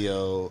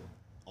patio,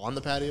 on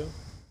the patio,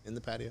 In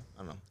the patio? I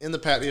don't know. In the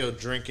patio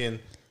drinking.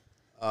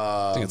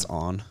 I think it's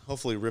on.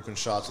 Hopefully ripping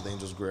shots with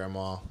Angel's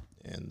grandma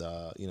and,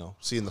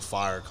 seeing the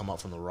fire come up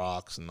from the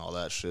rocks and all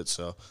that shit.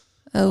 So,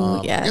 yes.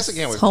 I guess I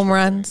can't wait. Home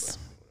runs.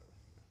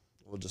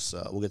 We'll just,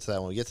 we'll get to that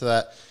when we get to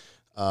that.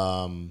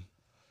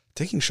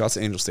 Taking shots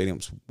at Angel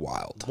Stadium's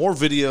wild. More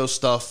video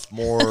stuff,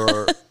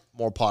 more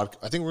pod.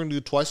 I think we're going to do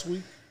it twice a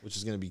week, which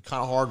is going to be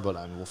kind of hard, but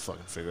we'll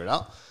fucking figure it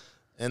out.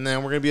 And then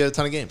we're going to be at a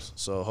ton of games.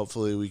 So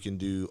hopefully we can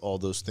do all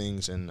those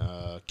things and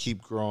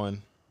keep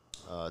growing.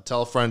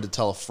 Tell a friend to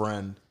tell a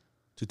friend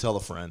to tell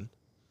a friend.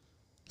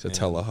 To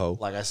tell a hoe.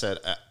 Like I said,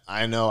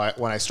 I know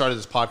when I started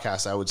this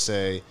podcast, I would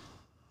say,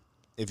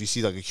 if you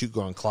see like a cute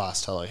girl in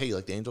class, tell her, hey, you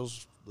like the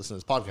Angels? Listen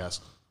to this podcast.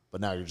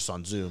 But now you're just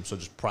on Zoom, so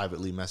just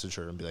privately message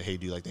her and be like, hey,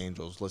 do you like the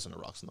Angels? Listen to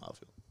Rocks in the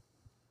Outfield.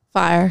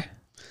 Fire.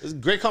 It's a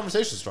great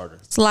conversation starter.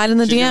 Slide in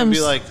the She's gonna DMs.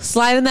 be like-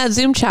 Slide in that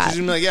Zoom chat. She's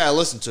going to be like, yeah, I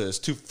listened to it. It's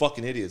two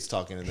fucking idiots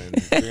talking. And then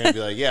you're going to be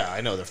like, yeah, I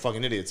know. They're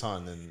fucking idiots, huh?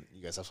 And then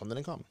you guys have something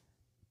in common.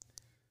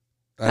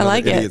 I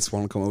like they're it. Idiots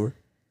want to come over.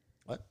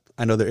 What?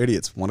 I know they're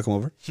idiots. Want to come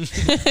over?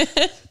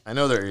 I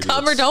know they're idiots.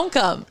 Come or don't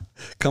come.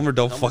 Come or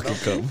don't fucking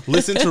come.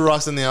 Listen to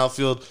Rocks in the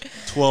Outfield,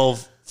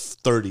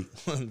 12:30.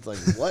 It's like,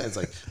 what? It's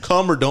like,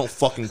 come or don't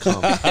fucking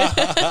come.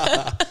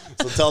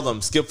 So tell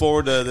them, skip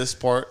forward to this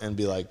part and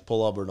be like,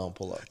 pull up or don't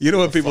pull up. You know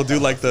what people do?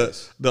 Like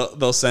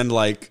they'll send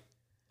like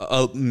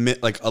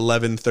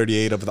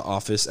 11:38 of The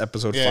Office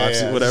episode 5,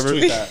 yeah, whatever. just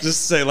tweet that.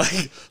 Just say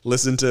like,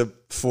 listen to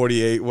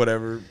 48,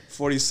 whatever,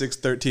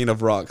 46:13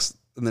 of Rocks,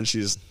 and then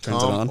she just turns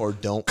it Come on. or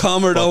don't.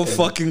 Come or don't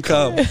fucking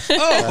come. That's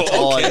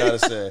all I gotta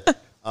say.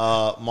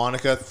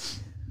 Monica,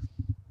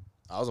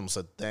 I was almost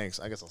said thanks.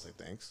 I guess I'll say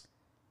thanks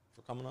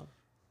for coming on.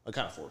 I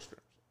kind of forced her.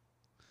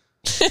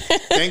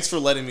 Thanks for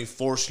letting me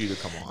force you to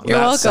come on. You're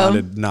that welcome.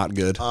 sounded not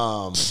good.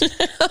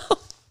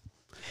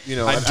 You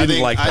know, I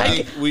didn't like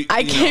that.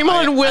 I came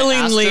on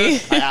willingly.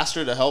 I asked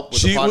her to help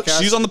with the podcast.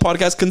 She's on the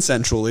podcast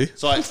consensually.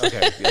 So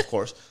yeah, of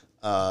course.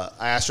 I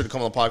asked her to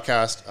come on the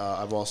podcast.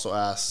 I've also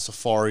asked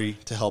Safari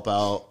to help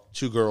out.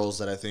 Two girls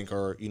that I think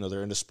are,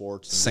 they're into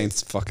sports. And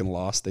Saints fucking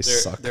lost. They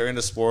suck. They're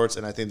into sports,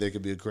 and I think they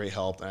could be a great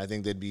help. And I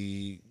think they'd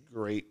be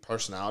great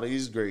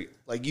personalities. Great,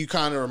 like you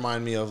kind of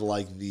remind me of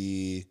like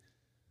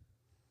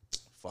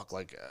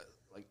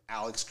like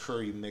Alex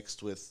Curry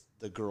mixed with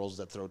the girls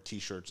that throw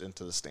T-shirts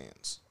into the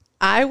stands.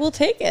 I will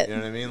take it. You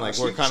know what I mean? Like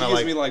She we're kind of gives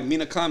like me like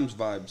Mina Kimes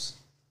vibes.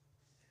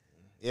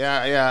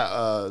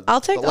 yeah.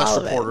 I'll take the less all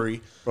of it.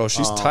 reportery. Bro,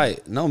 she's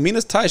tight. No,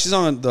 Mina's tight. She's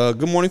on the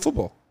Good Morning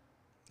Football.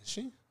 Is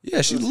she?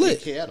 Yeah, she's It's lit.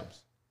 Hey K Adams.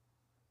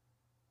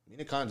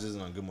 Mina Kimes isn't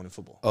on Good Morning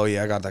Football. Oh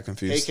yeah, I got that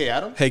confused. Hey K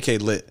Adams. Hey K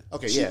lit.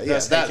 Okay, She- yeah.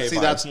 that's Hey K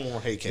vibes. That's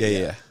more Hey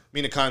K. Yeah.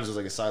 Mina Kimes is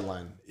like a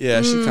sideline.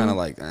 Yeah, she kind of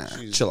like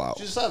chill out.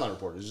 She's a sideline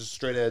reporter. She's just a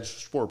straight edge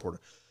sport reporter.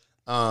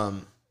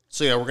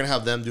 So yeah, we're gonna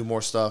have them do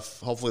more stuff.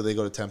 Hopefully they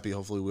go to Tempe.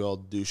 Hopefully we all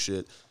do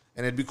shit.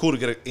 And it'd be cool to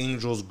get an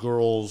Angels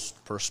girls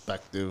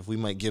perspective. We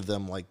might give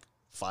them like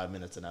 5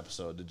 minutes an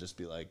episode to just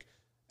be like,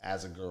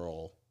 as a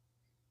girl,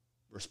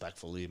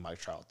 respectfully, Mike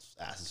Trout's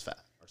ass is fat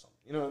or something.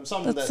 You know,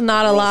 something That's that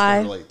not a girls lie.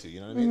 can relate to.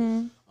 You know what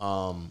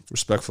I mean?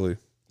 Respectfully.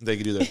 They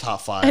could do their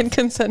top 5. And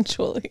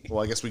consensually.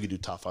 Well, I guess we could do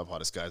top 5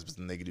 hottest guys, but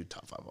then they could do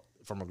top 5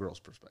 from a girl's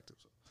perspective.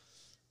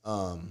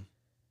 So,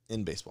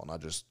 in baseball,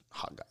 not just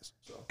hot guys.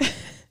 So,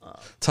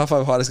 Top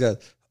 5 hottest guys.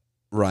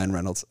 Ryan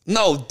Reynolds.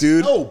 No,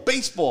 dude. oh,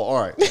 baseball. All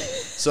right.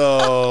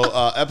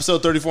 So,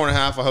 episode 34 and a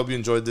half. I hope you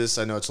enjoyed this.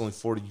 I know it's only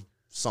 40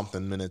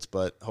 something minutes,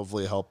 but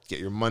hopefully it helped get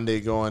your Monday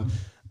going.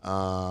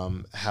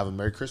 Have a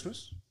Merry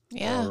Christmas.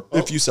 Yeah. Or-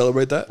 If you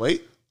celebrate that,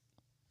 wait,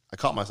 I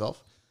caught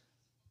myself.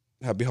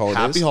 happy holidays.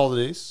 Happy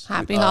holidays.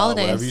 Happy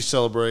holidays. Whatever you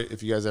celebrate.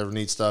 If you guys ever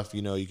need stuff,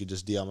 you could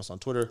just DM us on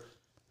Twitter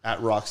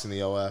at Rocks in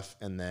the OF.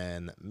 And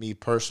then me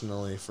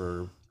personally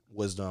for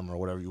wisdom or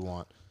whatever you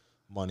want,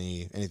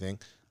 money, anything.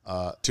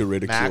 To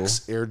ridicule.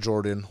 Max Air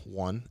Jordan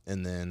 1.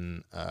 And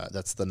then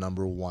that's the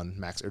number 1.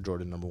 Max Air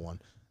Jordan number 1.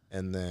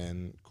 And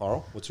then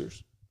Carl, what's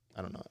yours?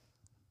 I don't know.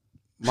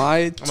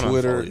 My gonna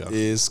Twitter unfollow you.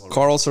 is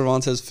Carl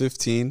Cervantes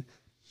 15,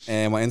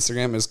 and my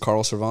Instagram is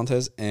Carl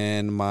Cervantes,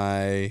 and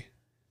my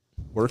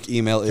work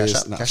email Cash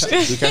is App. Cash App.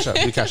 Do Cash App.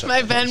 Do Cash App.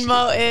 My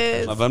Venmo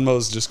is. my Venmo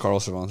is just Carl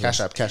Cervantes. Cash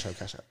App. Cash App.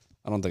 Cash App.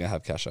 I don't think I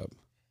have Cash App.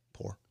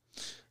 Poor.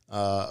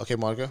 Okay,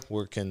 Monica,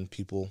 where can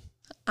people...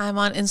 I'm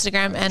on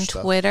Instagram and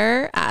stuff.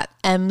 Twitter at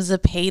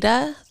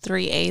mzapeta,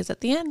 3 A's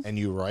at the end. And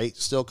you write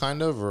still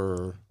kind of,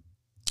 or...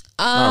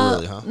 Not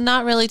really, huh?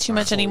 Not really too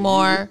much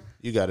anymore.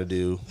 You got to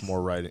do more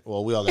writing.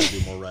 Well, we all got to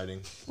do more writing.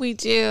 We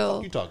What are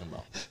do. you talking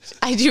about?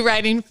 I do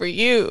writing for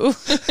you.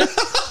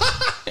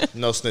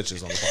 No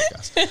snitches on the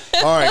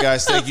podcast. All right,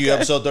 guys. Thank you.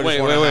 Episode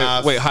 34 and a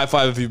half. Wait, high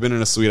five if you've been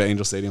in a suite at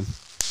Angel Stadium.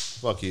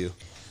 Fuck you.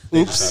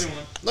 Oops.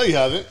 No, you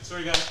haven't.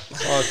 Sorry, guys.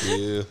 Fuck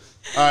you.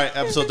 All right,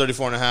 episode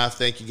 34 and a half.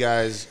 Thank you,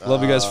 guys.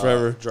 Love you guys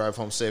forever. Drive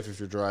home safe if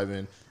you're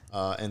driving.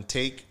 And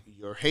take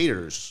your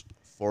haters.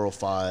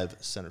 405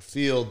 center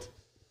field.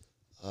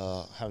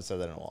 Haven't said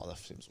that in a while. That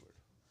seems weird.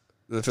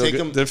 Did it feel Take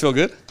good? 'em- Did it feel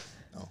good?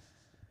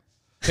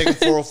 Take him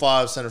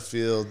 405 center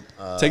field.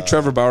 Take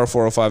Trevor Bauer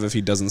 405 if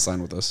he doesn't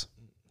sign with us.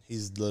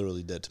 He's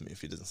literally dead to me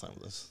if he doesn't sign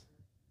with us.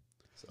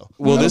 So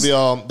Will that'll this- be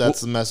all.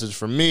 That's the message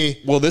from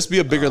me. Will this be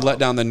a bigger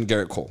letdown than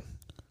Garrett Cole?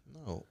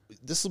 No,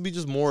 this will be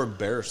just more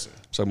embarrassing.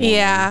 So more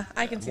Yeah,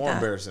 I can see More that.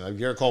 embarrassing. Like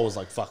Garrett Cole was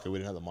like, "Fuck it, we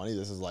didn't have the money."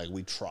 This is like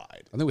we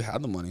tried. I think we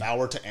had the money.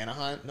 Bauer to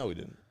Anaheim? No, we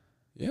didn't.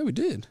 Yeah, we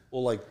did.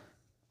 Well, like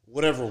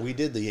whatever we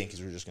did, the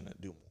Yankees were just gonna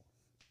do more.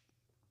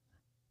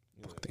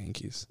 Fuck the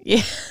Yankees.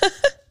 Yeah.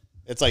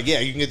 It's like, yeah,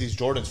 you can get these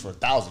Jordans for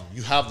 $1,000.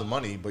 You have the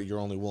money, but you're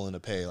only willing to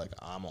pay. Like,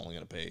 I'm only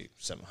gonna pay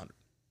 $700. You know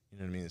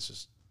what I mean? It's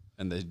just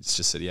And they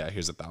just said, yeah,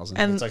 here's 1,000.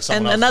 And, It's like and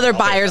someone else- another I'll pay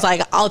buyer's $1,000.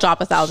 like, I'll drop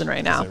 1,000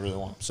 right now. I really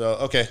want. So,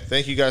 okay,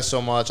 thank you guys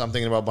so much. I'm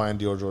thinking about buying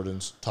Dior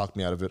Jordans. Talk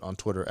me out of it on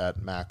Twitter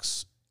at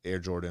Max Air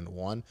Jordan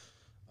 1.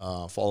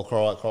 Follow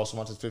Carl at Carlson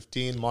Montes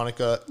 15.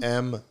 Monica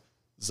M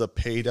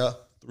Zapata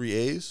 3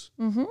 A's.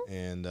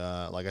 And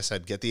like I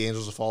said, get the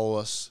Angels to follow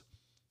us.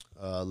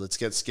 Let's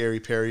get Scary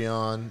Perry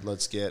on.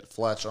 Let's get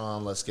Fletch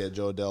on. Let's get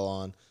Joe Adele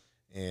on.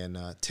 And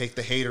take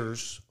the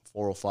haters.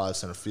 405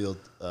 center field.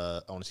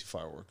 I want to see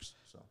fireworks.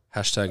 So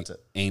Hashtag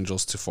it.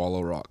 Angels to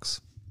follow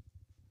rocks.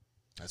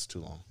 that's too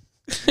long.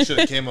 We should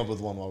have came up with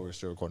one while we were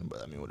still recording,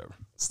 but I mean, whatever.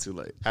 It's too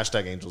late.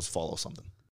 Hashtag Angels follow something.